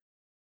I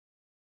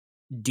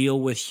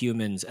deal with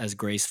humans as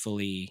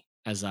gracefully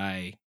as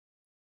as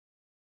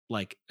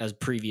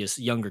previous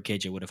younger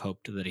KJ would have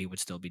hoped that he would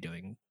still be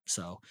doing.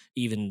 So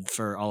even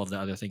for all of the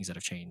other things that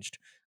have changed,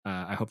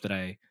 I hope that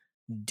I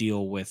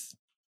deal with,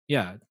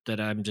 that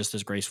I'm just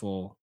as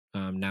graceful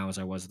now as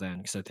I was then.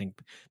 Because I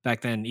think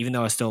back then, even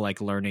though I was still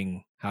like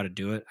learning how to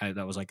do it,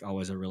 that was like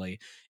always a really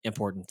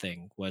important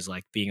thing, was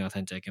like being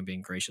authentic and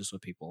being gracious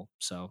with people.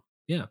 So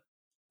yeah,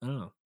 I don't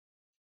know.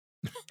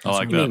 I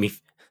like that.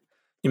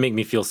 You make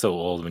me feel so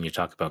old when you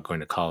talk about going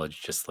to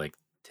college just like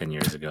 10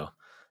 years ago.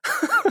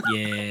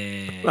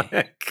 Yeah.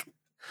 Like,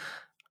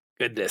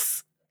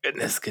 goodness.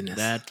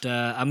 That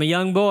I'm a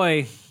young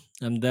boy.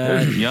 I'm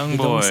the young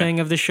boy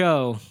Dongsang of the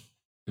show.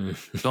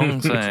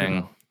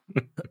 Dongsang.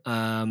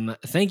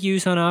 Thank you,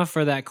 Sana,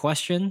 for that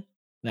question.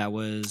 That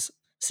was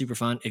super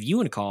fun. If you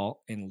want to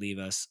call and leave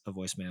us a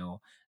voicemail,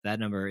 that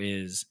number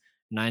is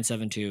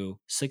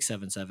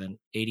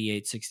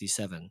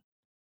 972-677-8867.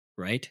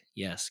 Right?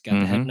 Yes.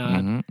 Got the head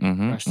nod.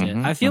 Crushed it.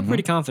 I feel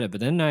pretty confident,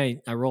 but then I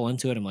roll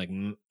into it. I'm like,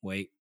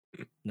 wait,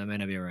 that may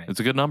not be right.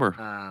 It's a good number.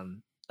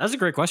 That's a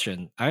great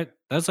question. That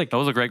was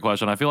a great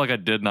question. I feel like I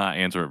did not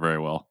answer it very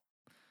well.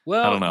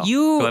 Well, I don't know.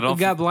 You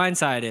got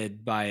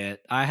blindsided by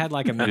it. I had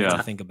like a minute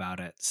to think about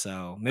it,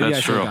 so maybe I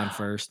should have gone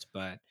first,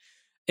 but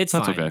it's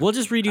fine. Okay. We'll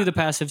just redo the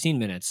past 15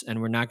 minutes,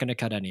 and we're not going to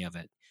cut any of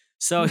it.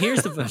 So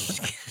here's the.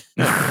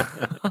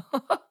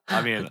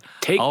 I mean,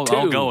 I'll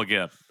go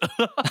again.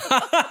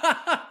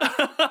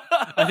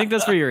 I think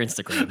that's for your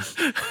Instagram.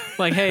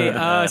 Like,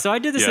 hey, so I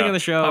did this thing on the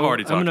show. I've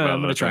already talked about it.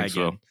 I'm gonna try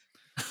again.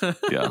 So.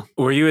 Yeah.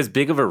 Were you as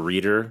big of a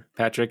reader,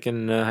 Patrick,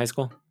 in high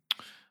school?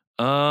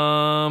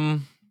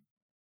 I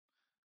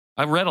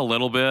read a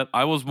little bit.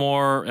 I was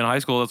more in high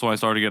school. That's when I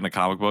started getting into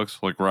comic books,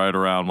 like right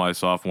around my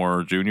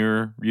sophomore,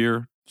 junior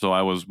year. So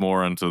I was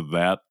more into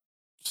that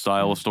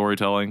style of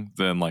storytelling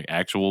than like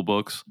actual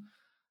books.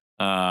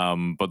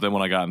 But then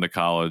when I got into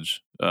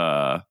college,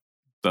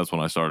 that's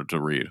when I started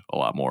to read a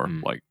lot more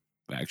like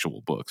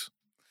actual books.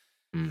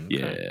 Okay.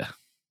 Yeah.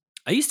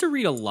 I used to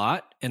read a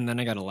lot, and then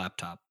I got a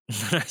laptop.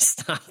 I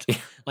stopped.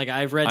 Like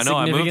I've read I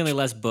know, significantly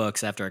less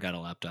books after I got a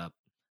laptop.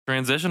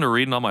 Transitioned to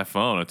reading on my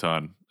phone a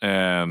ton,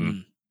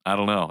 and I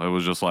don't know. It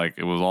was just like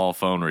it was all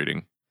phone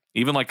reading.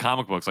 Even like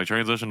comic books, I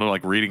transitioned to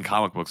like reading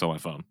comic books on my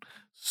phone.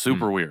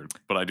 Super weird,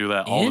 but I do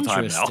that all the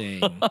time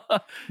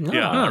now.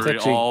 I read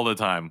all the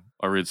time.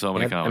 I read so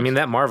many comics. I mean,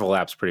 that Marvel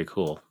app's pretty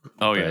cool.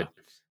 Oh yeah.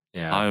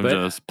 I'm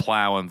just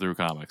plowing through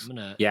comics.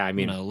 I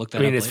mean,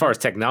 as far as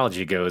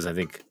technology goes, I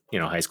think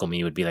high school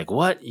me would be like,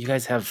 "What? You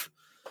guys have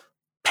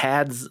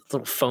pads,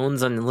 little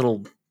phones on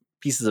little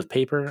pieces of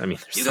paper? I mean,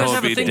 you guys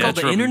have a thing called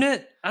the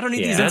internet? I don't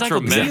need these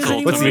encyclopedias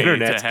anymore." What's the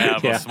internet to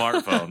have a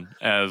smartphone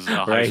as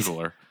a high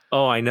schooler?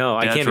 Oh, I know.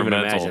 I can't even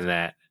imagine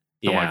that.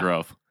 To my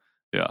growth.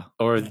 Yeah.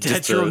 Or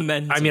just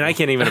I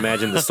can't even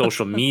imagine the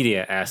social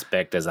media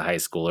aspect as a high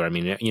schooler. I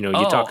mean, you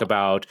talk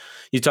about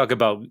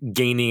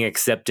gaining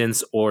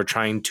acceptance or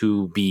trying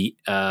to be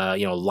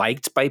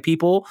liked by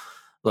people.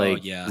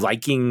 Like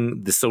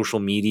liking the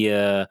social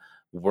media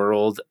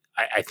world,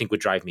 I think would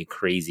drive me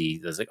crazy.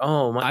 It's like,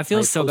 I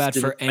feel so bad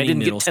for any I didn't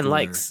middle get 10 schooler.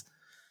 likes.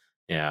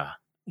 Yeah.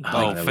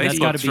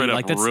 Facebook straight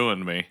up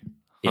ruined me.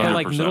 Yeah,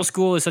 like middle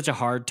school is such a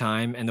hard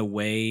time, and the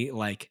way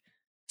like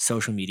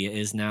social media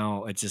is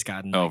now, it's just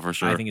gotten for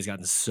sure. I think it's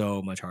gotten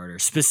so much harder,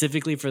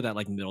 specifically for that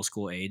like middle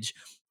school age,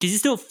 because you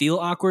still feel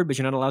awkward, but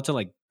you're not allowed to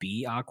like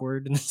be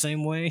awkward in the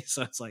same way.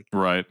 So it's like,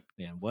 right,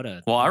 man, well,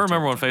 I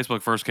remember when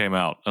Facebook first came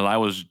out, and I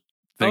was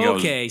sir, you don't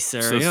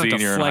have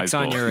to flex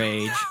on your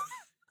age.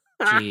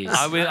 Jeez.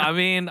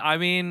 I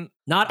mean,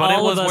 not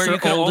all of us are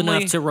old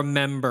enough to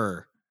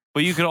remember,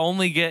 but you could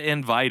only get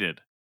invited.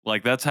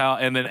 Like that's how,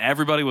 and then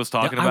everybody was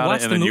talking about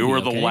it, and then you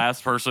were the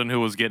last person who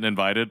was getting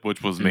invited,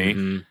 which was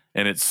me,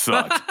 and it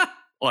sucked.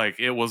 Like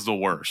it was the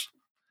worst.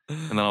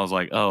 And then I was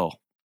like, oh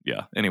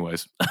yeah.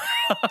 Anyways,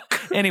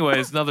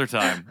 another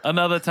time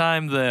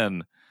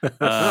then.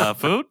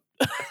 Food.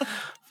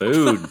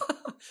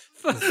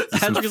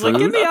 Patrick's like,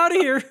 get me out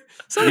of here,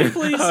 sorry,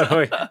 please.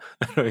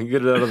 Get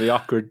it out of the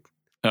awkward.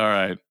 All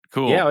right,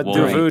 cool. Yeah,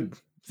 do food.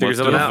 Figure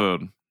something out.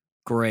 Food.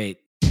 Great.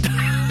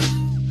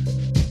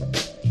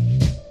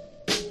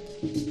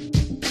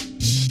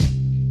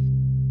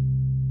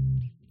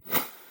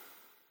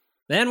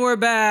 Then we're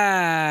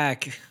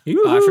back.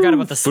 Yoo-hoo. Oh, I forgot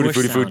about the Foodie, swish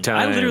foodie, sound. food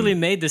I time. literally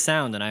made the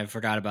sound and I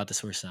forgot about the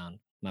swish sound.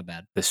 My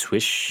bad. The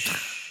swish.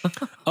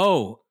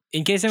 Oh,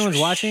 in case anyone's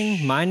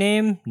watching, my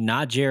name,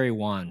 not Jerry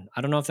Wan.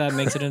 I don't know if that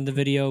makes it in the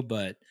video,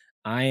 but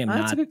I am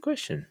That's not a good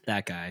question.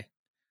 that guy.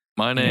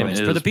 My name Anyways,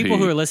 is for the people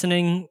who Pete. are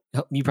listening,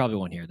 you probably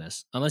won't hear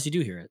this unless you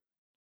do hear it.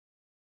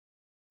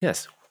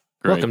 Yes.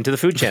 Great. Welcome to the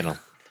Food Channel.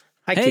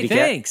 Hi, Hey, kitty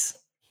thanks.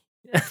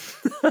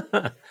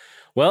 cat.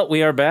 Well,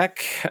 we are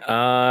back.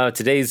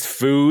 Today's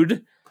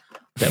food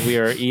that we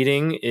are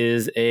eating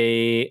is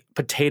a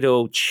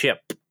potato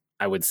chip,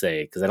 I would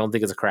say, because I don't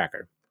think it's a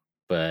cracker,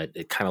 but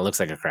it kind of looks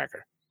like a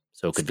cracker.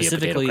 So it could be a potato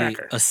Specifically,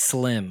 cracker. a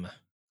slim.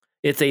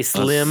 It's a A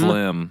slim.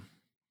 slim.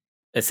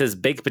 It says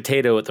baked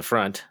potato at the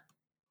front.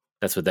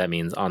 That's what that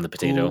means on the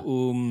potato.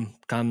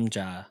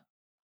 Kamja.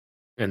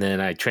 And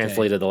then I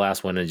translated the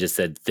last one and just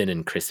said thin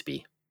and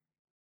crispy.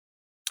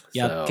 So,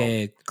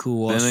 Yakke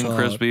Thin and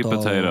crispy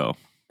potato.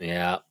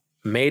 yeah.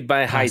 Made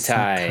by Hai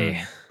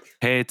Tai.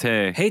 Hey,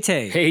 Tay. Hey,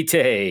 Tay. Hey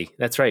Tay.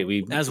 That's right.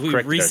 We As we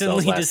corrected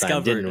ourselves recently last time,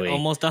 discovered, didn't we?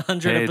 almost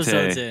 100 Hey,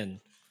 episodes Tay. in.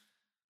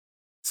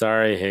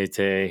 Sorry, Hey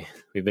Tay.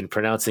 We've been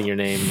pronouncing your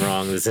name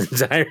wrong this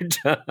entire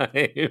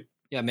time.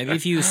 Yeah, maybe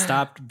if you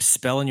stopped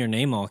spelling your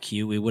name all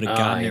cute, we would have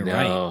gotten it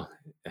right.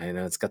 I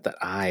know. It's got that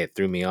I. It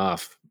threw me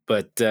off.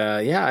 But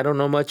yeah, I don't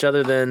know much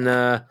other than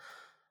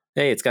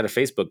hey, it's got a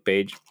Facebook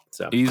page.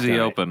 So Easy all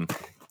right. open.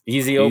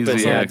 Easy open.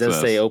 Easy Yeah, it does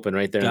access. say open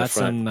right there in the Got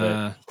front.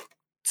 but-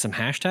 some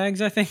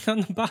hashtags, I think, on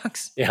the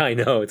box. yeah, I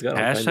know. It's got all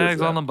kinds of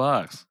Hashtags on the stuff.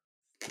 box.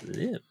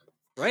 Yeah.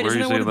 Right? Where are Isn't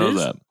you that seeing what it those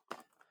is? at?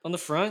 On the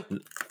front?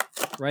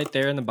 Right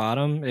there in the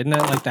bottom? Isn't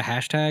that like the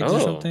hashtags or Oh.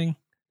 something?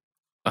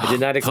 I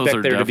did not Those expect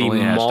are there to be definitely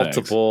hashtags.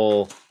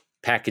 multiple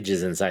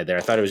packages inside there.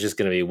 I thought it was just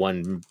going to be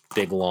one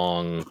big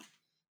long,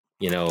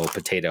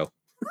 potato.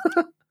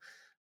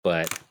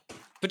 But how many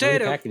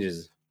Potato.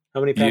 packages? How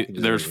many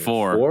packages? there's are there?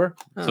 4. 4?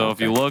 So Oh, if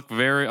you okay. look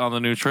on the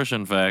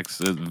nutrition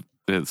facts,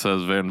 it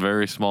says in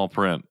very small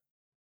print,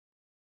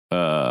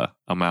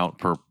 amount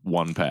per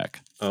one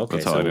pack. Okay,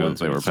 That's how I knew that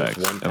they were so it's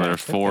packed. one And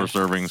there's pack. 4 Okay.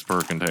 servings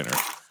per container.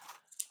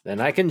 Then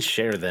I can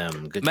share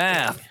them. Good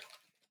Math. thing.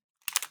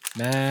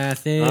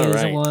 Math is All a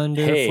right.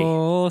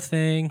 wonderful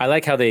thing. I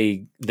like how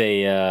they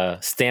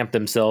stamp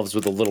themselves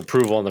with a little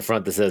approval on the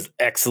front that says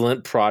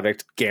 "excellent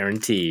product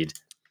guaranteed."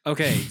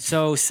 Okay,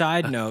 so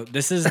side note,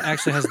 this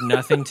actually has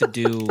nothing to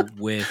do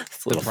with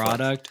It's a the little fun.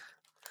 product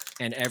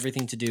and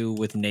everything to do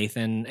with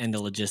Nathan and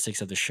the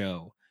logistics of the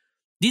show.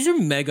 These are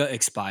mega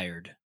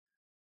expired.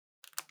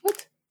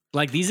 What?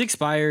 Like these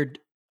expired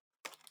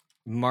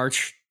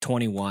March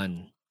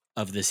 21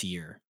 of this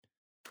year.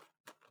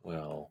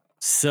 Well,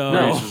 So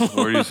No.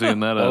 Where are you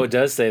seeing that oh, at? it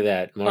does say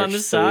that March the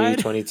side?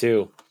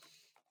 22.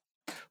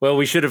 Well,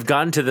 we should have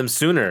gotten to them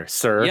sooner,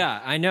 sir.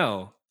 yeah, I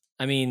know.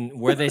 I mean,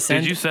 were they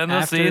sent Did you send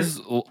us after? these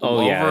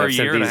Oh, yeah, over I've a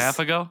sent year and a these- half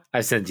ago?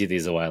 I sent you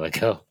these a while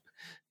ago.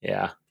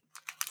 Yeah.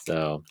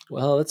 So,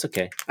 well, that's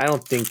okay. I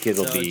don't think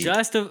it'll So be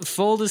just a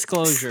full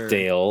disclosure,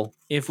 stale.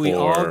 if we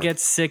all or get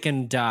sick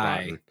and die,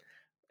 rotten.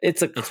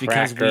 It's a it's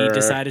cracker. because we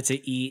decided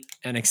to eat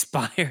an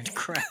expired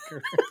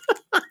cracker.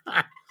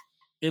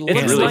 It It's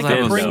looks really like thin,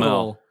 a though.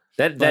 Pringle.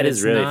 that but is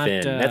it's really not,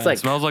 thin. That's uh, like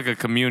It smells like a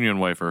communion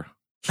wafer.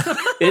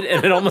 and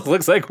it almost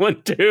looks like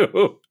one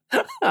too.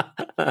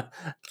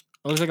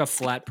 It looks like a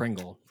flat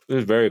Pringle. It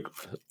was very.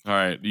 All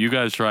right, you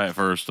guys try it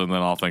first, and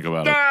then I'll think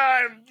about it.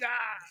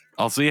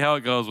 I'll see how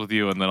it goes with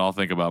you, and then I'll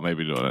think about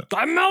maybe doing it.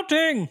 I'm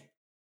melting.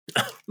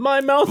 My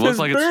mouth It looks is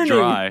like burning. it's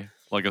dry,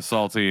 like a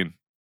saltine,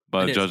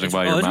 but It is. judging It's-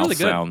 by oh, your it's mouth really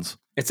good. sounds.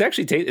 It's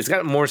actually it's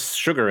got more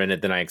sugar in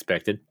it than I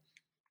expected.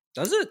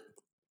 Does it?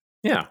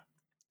 Yeah,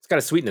 it's got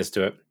a sweetness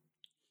to it.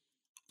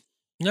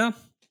 Yeah.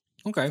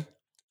 Okay.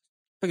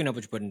 Picking up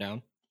what you're putting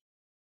down.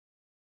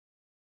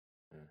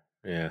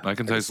 Yeah, I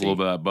can taste a little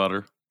bit of that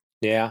butter.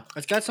 Yeah,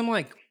 It's got some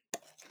like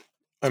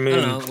I I mean,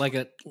 don't know, like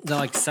the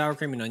like sour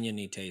cream and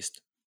oniony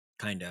taste,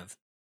 kind of.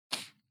 I'm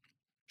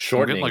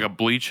shortening. getting like a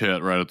bleach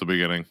hit right at the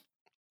beginning.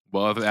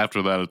 Well,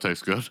 after that, it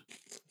tastes good.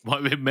 Well,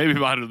 maybe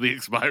mine are the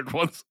expired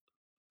ones.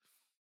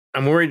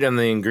 I'm worried on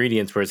the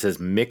ingredients where it says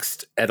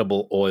mixed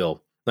edible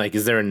oil. Like,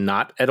 is there a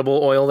not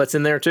edible oil that's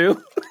in there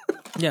too?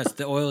 Yes,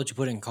 the oil that you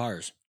put in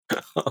cars.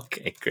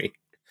 Okay, great.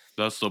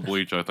 That's the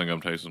bleach I think I'm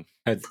tasting.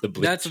 That's the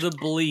bleach. That's the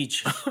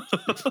bleach.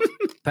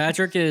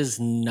 Patrick is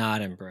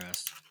not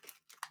impressed.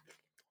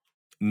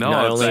 No,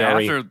 Not it's only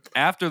are we-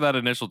 after that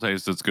initial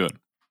taste, it's good.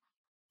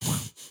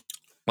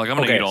 Like I'm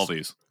gonna Okay. eat all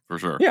these for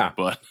sure. Yeah.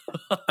 but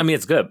I mean,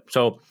 it's good.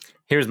 So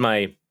here's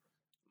my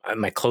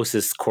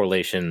closest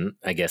correlation,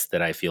 I guess,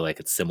 that I feel like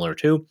it's similar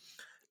to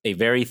a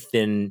very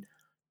thin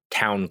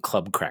town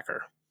club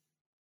cracker.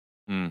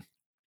 Mm.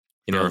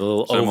 You know, Sure. the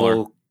little Similar.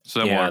 oval.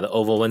 similar. Yeah, the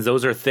oval ones.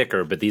 Those are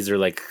thicker, but these are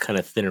like kind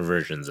of thinner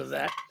versions of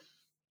that.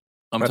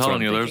 I'm That's what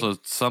telling I'm you, there's thinking.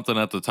 something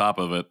at the top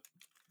of it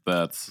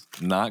that's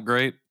not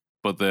great,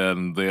 but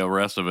then the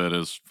rest of it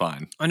is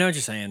fine. I know what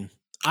you're saying.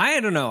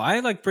 I don't know. I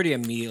like pretty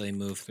immediately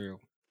move through.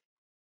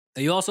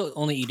 Are you also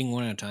only eating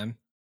one at a time?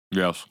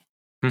 Yes,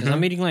 Because Mhm.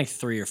 I'm eating like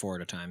 3 or 4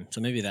 at a time. So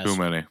maybe that's too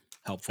many.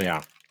 helpful.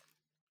 Yeah.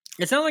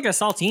 It's not like a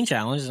saltine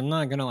challenge. I'm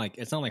not gonna like.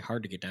 It's not like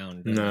hard to get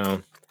down.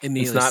 No,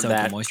 Immediately it's not soak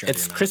that. the moisture out of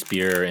It's your mouth.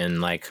 crispier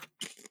and like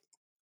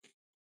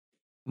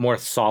more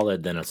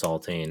solid than a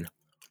saltine.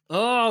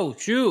 Oh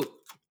shoot!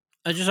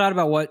 I just thought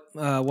about what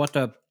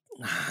the.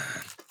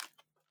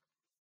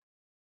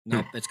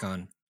 Nope, it's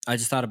gone. I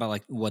just thought about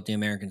like what the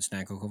American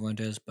snack equivalent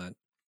is, but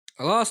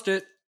I lost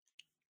it.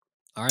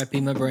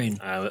 R.I.P. my brain.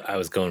 I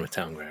was going with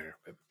town cracker.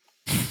 But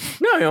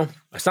no,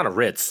 it's not a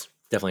Ritz.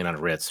 Definitely not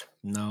a Ritz.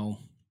 No.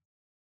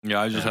 Yeah,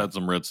 I just Yeah. had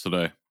some Ritz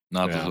today.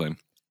 Not Yeah. the same.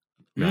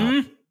 No.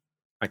 Mm?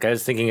 Like I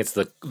was thinking, it's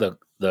the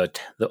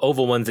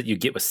oval ones that you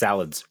get with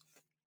salads.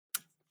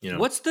 You know,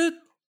 What's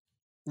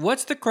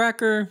the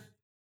cracker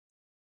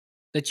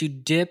that you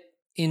dip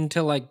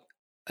into like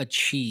a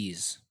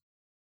cheese?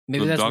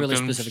 Maybe The that's really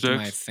Dunkin' specific to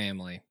my sticks?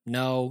 family.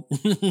 No,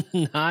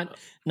 not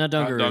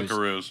Dunkaroos.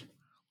 Dunkaroos.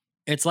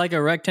 It's like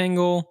a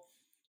rectangle.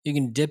 You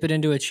can dip it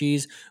into a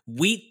cheese.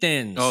 Wheat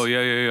Thins. Oh,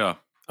 yeah.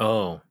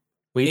 Oh,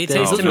 wheat It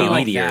thins tastes are to me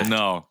like weedier. that.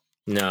 No,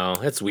 No,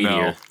 it's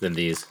weedier than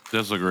these.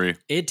 disagree.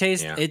 It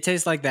tastes Yeah. it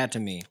tastes like that to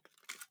me.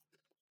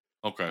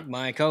 Okay.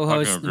 My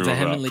co-hosts agree with that.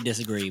 vehemently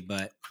disagree,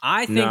 but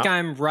I think No.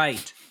 I'm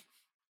right.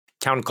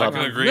 Town I Club.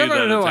 can agree No,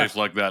 that no, it tastes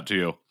like that to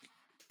you.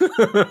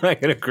 I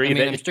can agree I mean,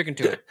 that. I'm sticking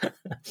to it.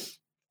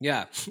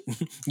 Yeah.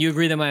 You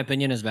agree that my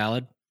opinion is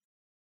valid?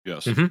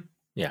 Yes. Mhm.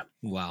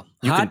 Wow.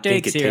 You Hot can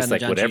think takes it here tastes on the like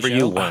John whatever Chi you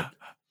Show. want.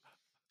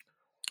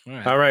 All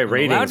right. All right, I'm allowed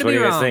ratings. to What be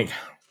do you guys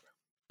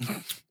wrong.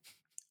 think?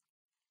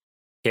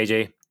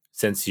 KJ,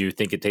 since you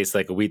think it tastes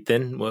like a wheat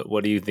thin,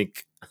 what do you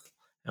think?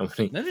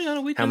 Maybe not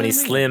a wheat How thin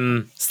many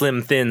on me.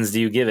 slim thins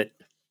do you give it?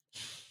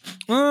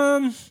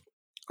 I'm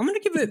gonna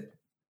give it.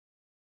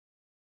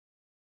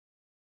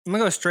 I'm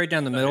gonna go straight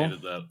down the I middle.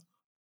 hated that.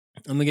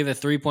 I'm gonna give it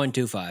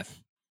 3.25.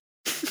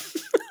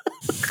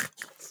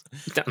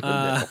 Down the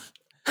Uh, middle.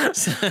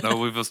 No,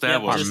 we've Our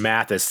established.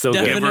 math is so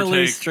Definitely good. Give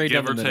or take, straight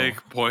give down or the middle.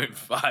 take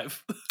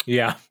 0.5.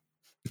 Yeah.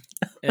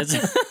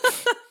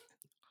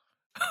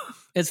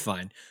 It's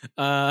fine.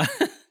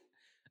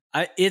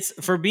 It's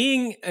for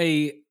being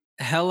a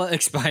hella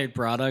expired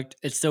product.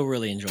 It's still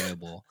really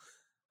enjoyable.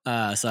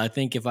 So I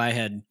think if I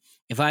had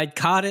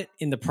caught it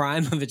in the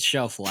prime of its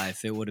shelf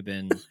life, it would have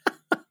been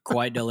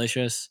quite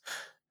delicious.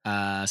 So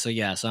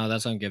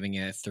that's why I'm giving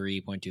it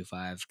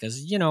 3.25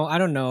 because I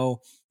don't know.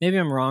 Maybe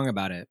I'm wrong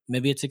about it.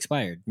 Maybe it's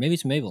expired. Maybe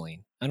it's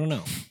Maybelline. I don't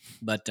know.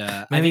 But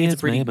I think it's a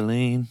pretty.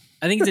 Maybelline.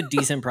 I think it's a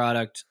decent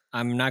product.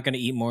 I'm not going to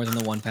eat more than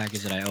the one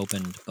package that I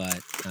opened, but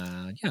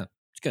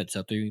it's good.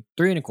 So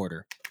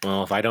 3.25.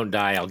 Well, if I don't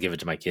die, I'll give it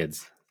to my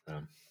kids.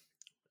 So.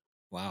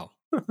 Wow.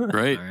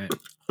 Great. All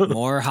right.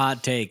 More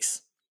hot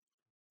takes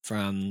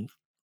from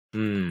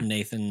Mm.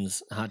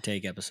 Nathan's hot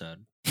take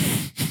episode.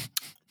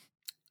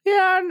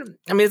 Yeah,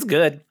 I mean it's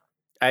good.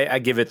 I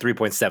give it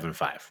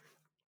 3.75.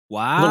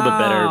 Wow. little bit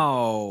better.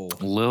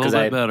 A little 'Cause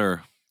bit I- better.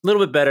 A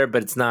little bit better,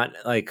 but it's not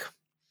like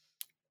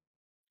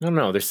I don't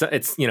know. It's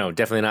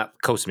definitely not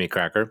Kosamee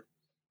cracker.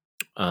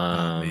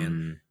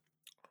 man.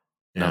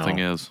 Nothing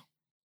is.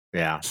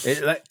 Yeah,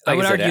 I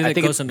would argue that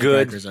think it's Kosamee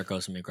good. crackers are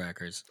Kosamee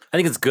crackers. I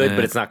think it's good, Eh,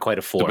 but it's not quite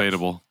a 4.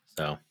 Debatable.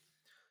 So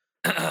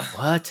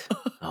what?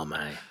 Oh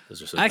my,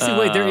 those are so. Actually,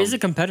 wait, there is Um, a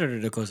competitor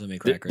to Kosamee There-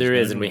 crackers. there but I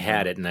is, don't and we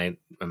had remember. it,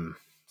 and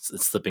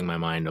it's slipping my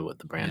mind of what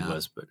the brand Yeah.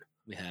 was, but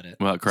We had it.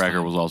 Well, that cracker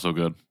fine. was also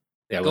good.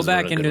 yeah, it Go was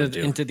back one of the good ones,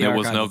 too. into the There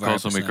was archive no of our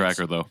Kosamee episodes.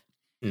 cracker though.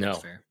 No,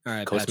 That's fair. All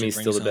right, Patrick, Kosamee's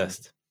bring still us the home.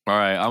 best. All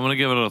right, I'm gonna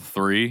give it a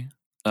 3.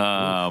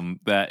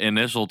 That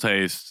initial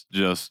taste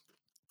just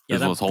Yeah,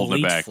 is that what's holding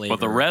it bleach back. But the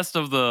flavor. rest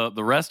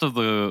of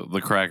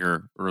the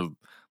cracker or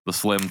the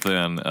slim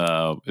thin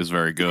is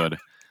very good.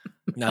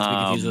 Not to be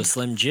confused Um, with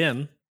Slim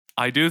Jim.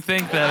 I do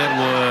think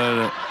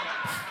that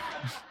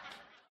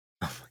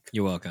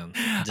You're welcome.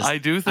 it would. I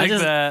do think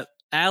just- that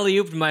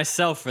Alley-ooped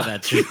myself for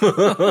that joke.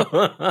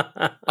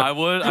 I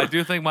would. I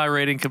do think my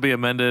rating could be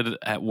amended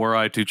were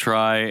I to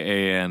try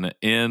an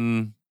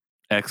in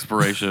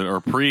expiration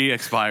or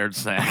pre-expired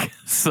snack.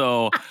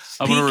 So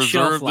I'm going to Peak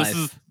shelf reserve. This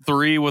life. is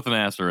 3 with an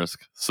asterisk.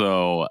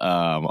 So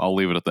I'll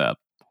leave it at that.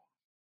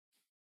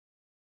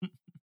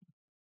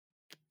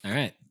 All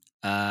right.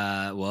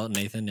 Well,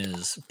 Nathan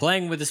is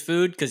playing with his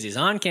food because he's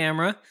on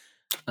camera.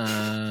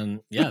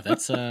 Yeah,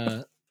 that's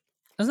not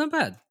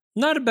bad.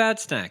 Not a bad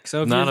snack.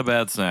 So if Not you're, a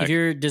bad snack. if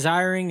you're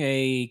desiring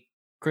a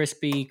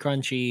crispy,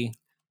 crunchy,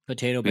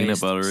 potato-based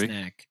buttery.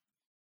 snack,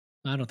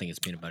 I don't think it's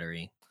peanut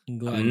buttery. You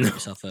can go out and get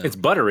yourself a. it's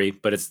buttery,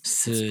 but it's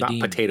not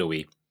Sardine.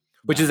 potatoey,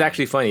 which is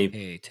actually funny.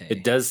 Pate.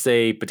 It does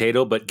say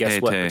potato, but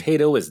guess what? Pate.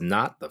 Potato is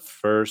not the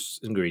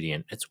first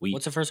ingredient. It's wheat.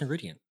 What's the first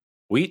ingredient?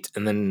 Wheat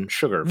and then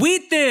sugar.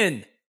 Wheat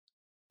Thin.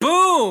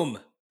 Boom!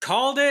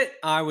 Called it.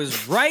 I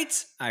was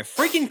right. I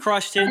freaking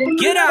crushed it.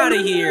 Get out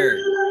of here.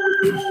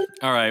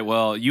 All right.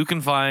 Well, you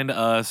can find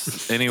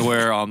us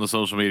anywhere on the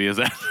social medias.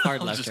 Hard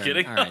I'm left just turn.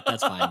 kidding. All right,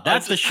 that's fine. I'm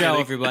That's the just show,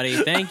 kidding. everybody.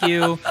 Thank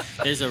you.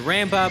 There's a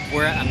ramp up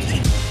where I'm just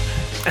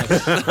kidding.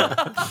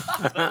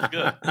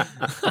 Good.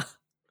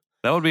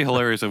 That would be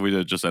hilarious if we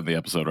did just end the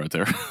episode right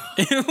there.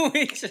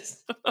 we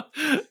just,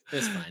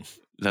 it's fine.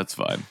 That's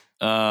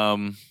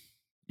fine.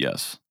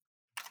 Yes.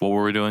 What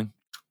were we doing?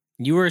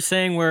 You were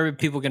saying where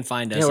people can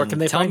find us. Yeah, where and can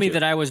they tell find me you?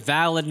 that I was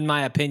valid in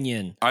my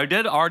opinion. I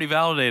did already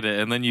validate it,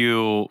 and then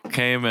you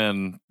came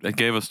and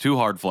gave us 2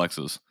 hard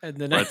flexes And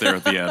then right there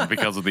at the end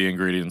because of the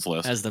ingredients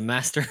list. as the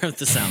master of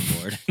the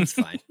soundboard. It's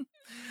fine.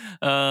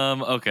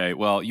 Okay,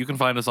 well, you can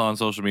find us on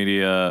social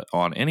media,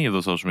 on any of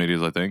the social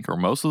medias, I think, or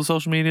most of the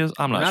social medias.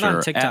 I'm We're not not sure.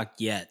 on TikTok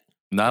yet.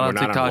 Not We're on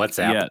not on TikTok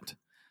WhatsApp. yet. I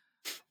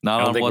Not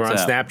don't on think WhatsApp. we're on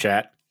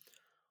Snapchat.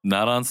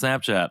 Not on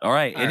Snapchat. All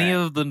right. All Any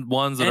right. of the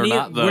ones that are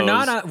not those.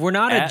 We're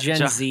not a at Gen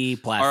John- Z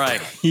platform. All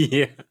right.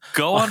 Yeah.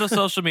 Go onto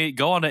social media.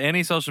 Go onto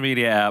any social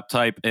media app.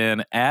 Type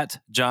in at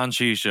John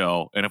Chi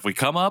Show, and if we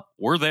come up,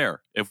 we're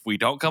there. If we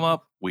don't come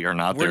up, we are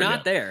not We're there.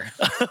 not yet. there.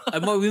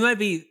 We might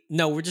be.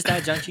 No, we're just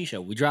at John Chi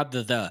Show. We dropped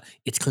the.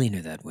 It's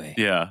cleaner that way.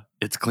 Yeah,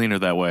 it's cleaner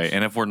that way.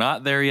 And if we're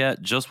not there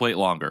yet, just wait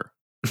longer.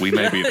 We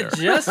may be there.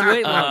 Just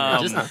wait longer.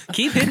 Um, Just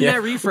keep hitting yeah,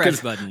 that refresh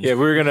button. Yeah,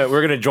 we're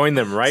gonna join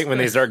them right when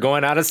they start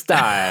going out of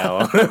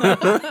style.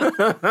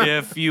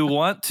 If you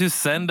want to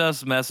send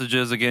us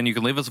messages, again, you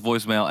can leave us a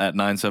voicemail at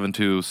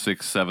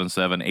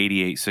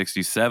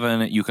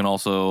 972-677-8867. You can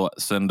also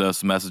send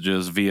us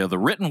messages via the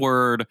written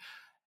word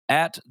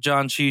at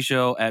John Chi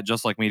Show at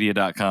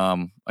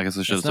justlikemedia.com. I guess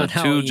I should It's have not said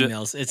how two.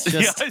 emails. It's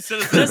Yeah, just I said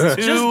it says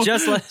two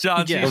just like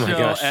John Chi yeah. Oh my Show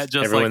gosh, at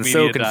everyone's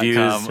so confused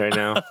justlikemedia.com. right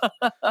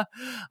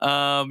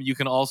now. You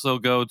can also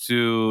go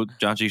to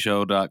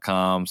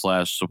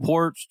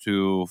johnchishow.com/support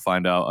to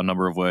find out a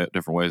number of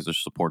different ways to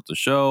support the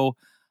show.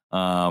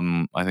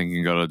 I think you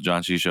can go to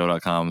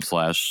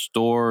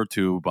johnchishow.com/store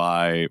to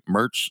buy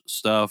merch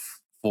stuff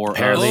for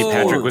Apparently, us.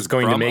 Patrick was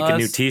going to From make a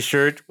new us.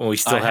 T-shirt. Well, we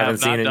still I have haven't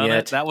seen not it done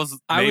yet. That was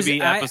I was-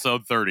 maybe I-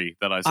 episode 30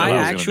 that I said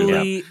I I was going to do.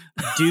 actually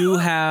do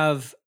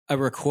have a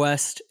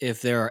request.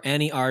 If there are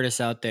any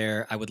artists out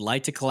there, I would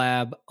like to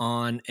collab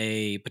on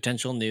a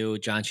potential new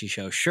John Chi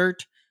Show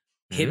shirt.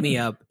 Hit me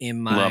up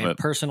in Love my it.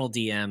 personal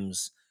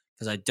DMs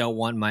because I don't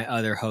want my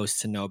other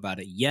hosts to know about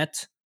it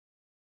yet.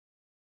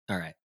 All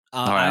right.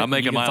 All right, I'm you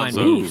making can mine. find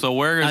So, me- so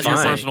where I is was your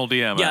gonna say- personal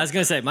DM? Yeah, I at? was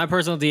gonna say my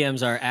personal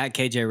DMs are at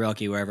KJ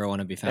Relke wherever I want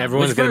to be found.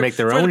 Everyone's Which gonna for- make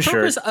their for own the shirt.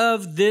 purpose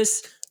of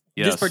this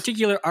Yes.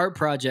 particular art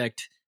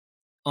project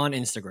on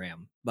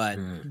Instagram. But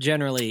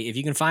generally, if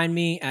you can find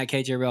me at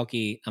KJ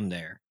Relke, I'm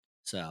there.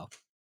 So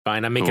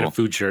Fine, I'm making Cool. a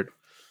food shirt.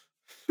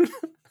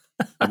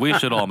 We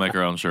should all make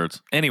our own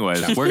shirts.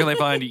 Anyways, where can they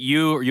find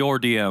your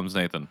DMs,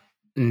 Nathan?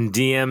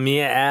 DM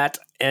me at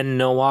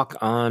nnowalk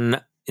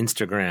on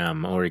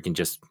Instagram, or you can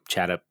just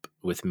chat up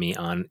with me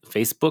on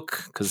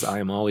Facebook because I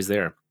am always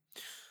there.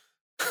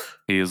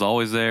 He is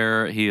always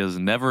there. He is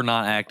never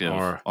not active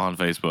Or- on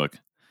Facebook.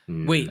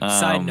 wait,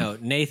 side Um,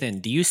 note, Nathan,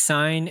 do you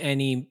sign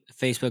any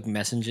Facebook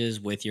messages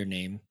with your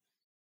name?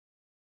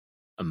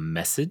 a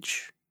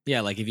message?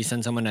 Yeah, like if you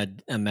send someone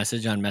a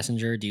message on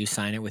Messenger, do you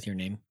sign it with your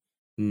name?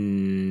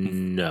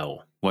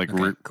 No, Like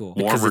Okay, cool. warm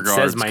because it regards,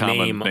 says my comment,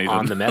 name Nathan.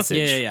 on the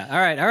message. Yeah. All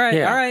right.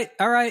 Yeah.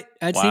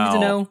 I just needed to Wow.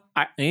 know.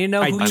 I- I need to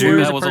know I who I you do- were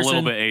think as that a was a little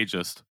person. bit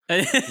ageist.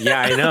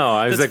 Yeah, I know.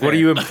 I was That's like, what are fair.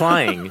 you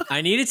implying?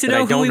 I needed to That know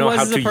I who don't he know was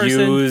how as a to person.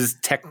 use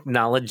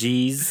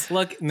technologies.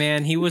 Look,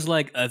 man, he was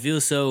like, I feel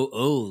so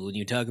old when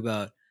you talk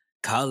about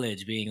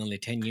college being only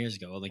 10 years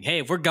ago. Like, hey,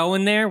 if we're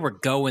going there, we're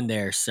going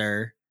there,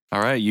 sir. All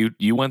right, you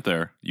went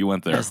there. You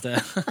went there. That's the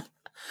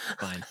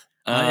fine.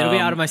 It'll be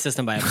out of my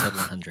system by episode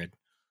 100.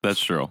 That's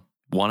true.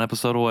 One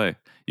episode away.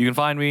 You can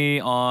find me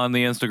on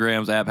the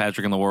Instagrams at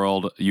Patrick in the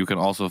World. You can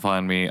also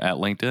find me at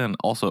LinkedIn,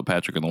 also at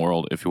Patrick in the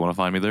World, if you want to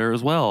find me there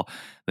as well.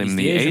 Then He's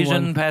the the Asian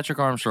Asian one. Patrick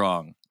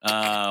Armstrong.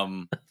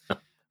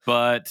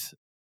 But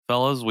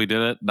fellas, we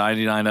did it.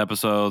 99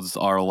 episodes,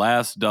 our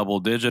last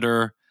double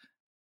digiter.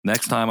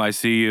 Next time I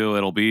see you,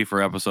 it'll be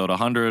for episode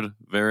 100.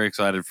 Very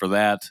excited for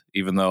that.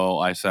 Even though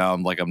I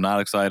sound like I'm not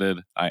excited,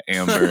 I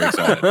am very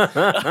excited.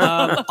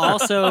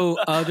 Also,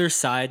 other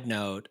side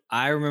note,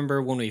 I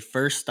remember when we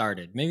first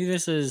started, maybe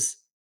this is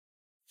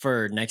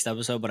for next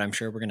episode, but I'm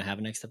sure we're going to have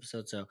a next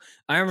episode. So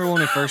I remember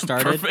when we first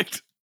started,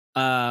 Perfect.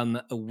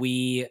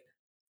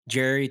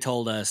 Jerry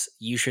told us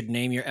you should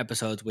name your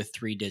episodes with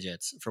 3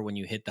 digits for when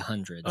you hit the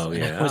hundreds. Oh,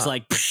 And I yeah. was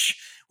like, Psh,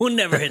 we'll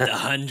never hit the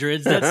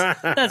hundreds.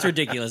 That's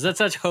ridiculous. That's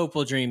such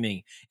hopeful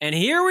dreaming. And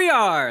here we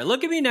are.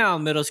 Look at me now,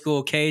 middle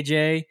school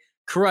KJ,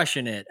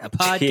 crushing it. A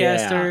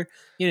podcaster.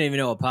 You don't even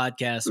know a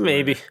podcast.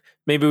 Maybe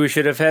we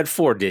should have had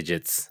 4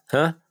 digits,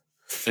 huh?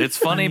 It's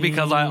funny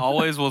because I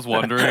always was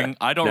wondering.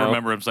 I don't No.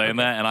 remember him saying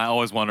that, and I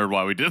always wondered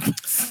why we did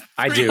this.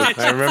 I do.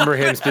 I remember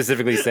him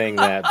specifically saying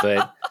that,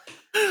 but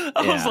I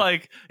was Yeah.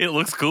 like, it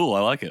looks cool. I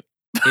like it.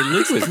 It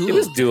looks it cool.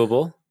 was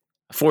doable.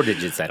 4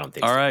 digits, I don't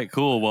think. All so. right,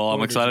 cool. Well, I'm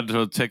Or excited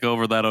to take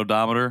over that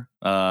odometer.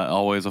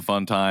 Always a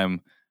fun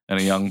time in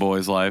a young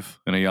boy's life,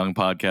 in a young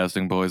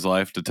podcasting boy's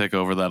life, to take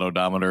over that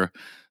odometer.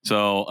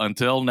 So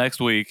until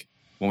next week,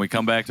 when we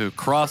come back to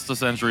cross the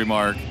century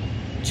mark,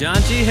 John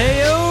Chi,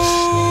 heyo!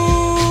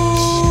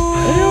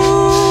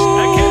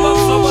 that came up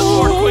so much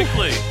more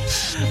quickly.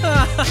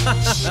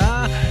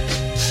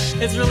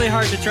 It's really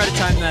hard to try to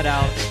time that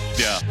out.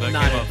 Yeah, that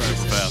Not came in up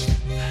super person.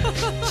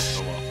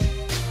 fast. Oh, well.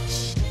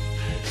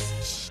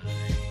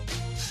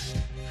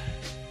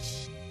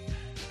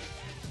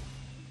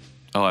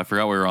 Oh, I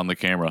forgot we were on the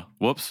camera.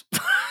 Whoops.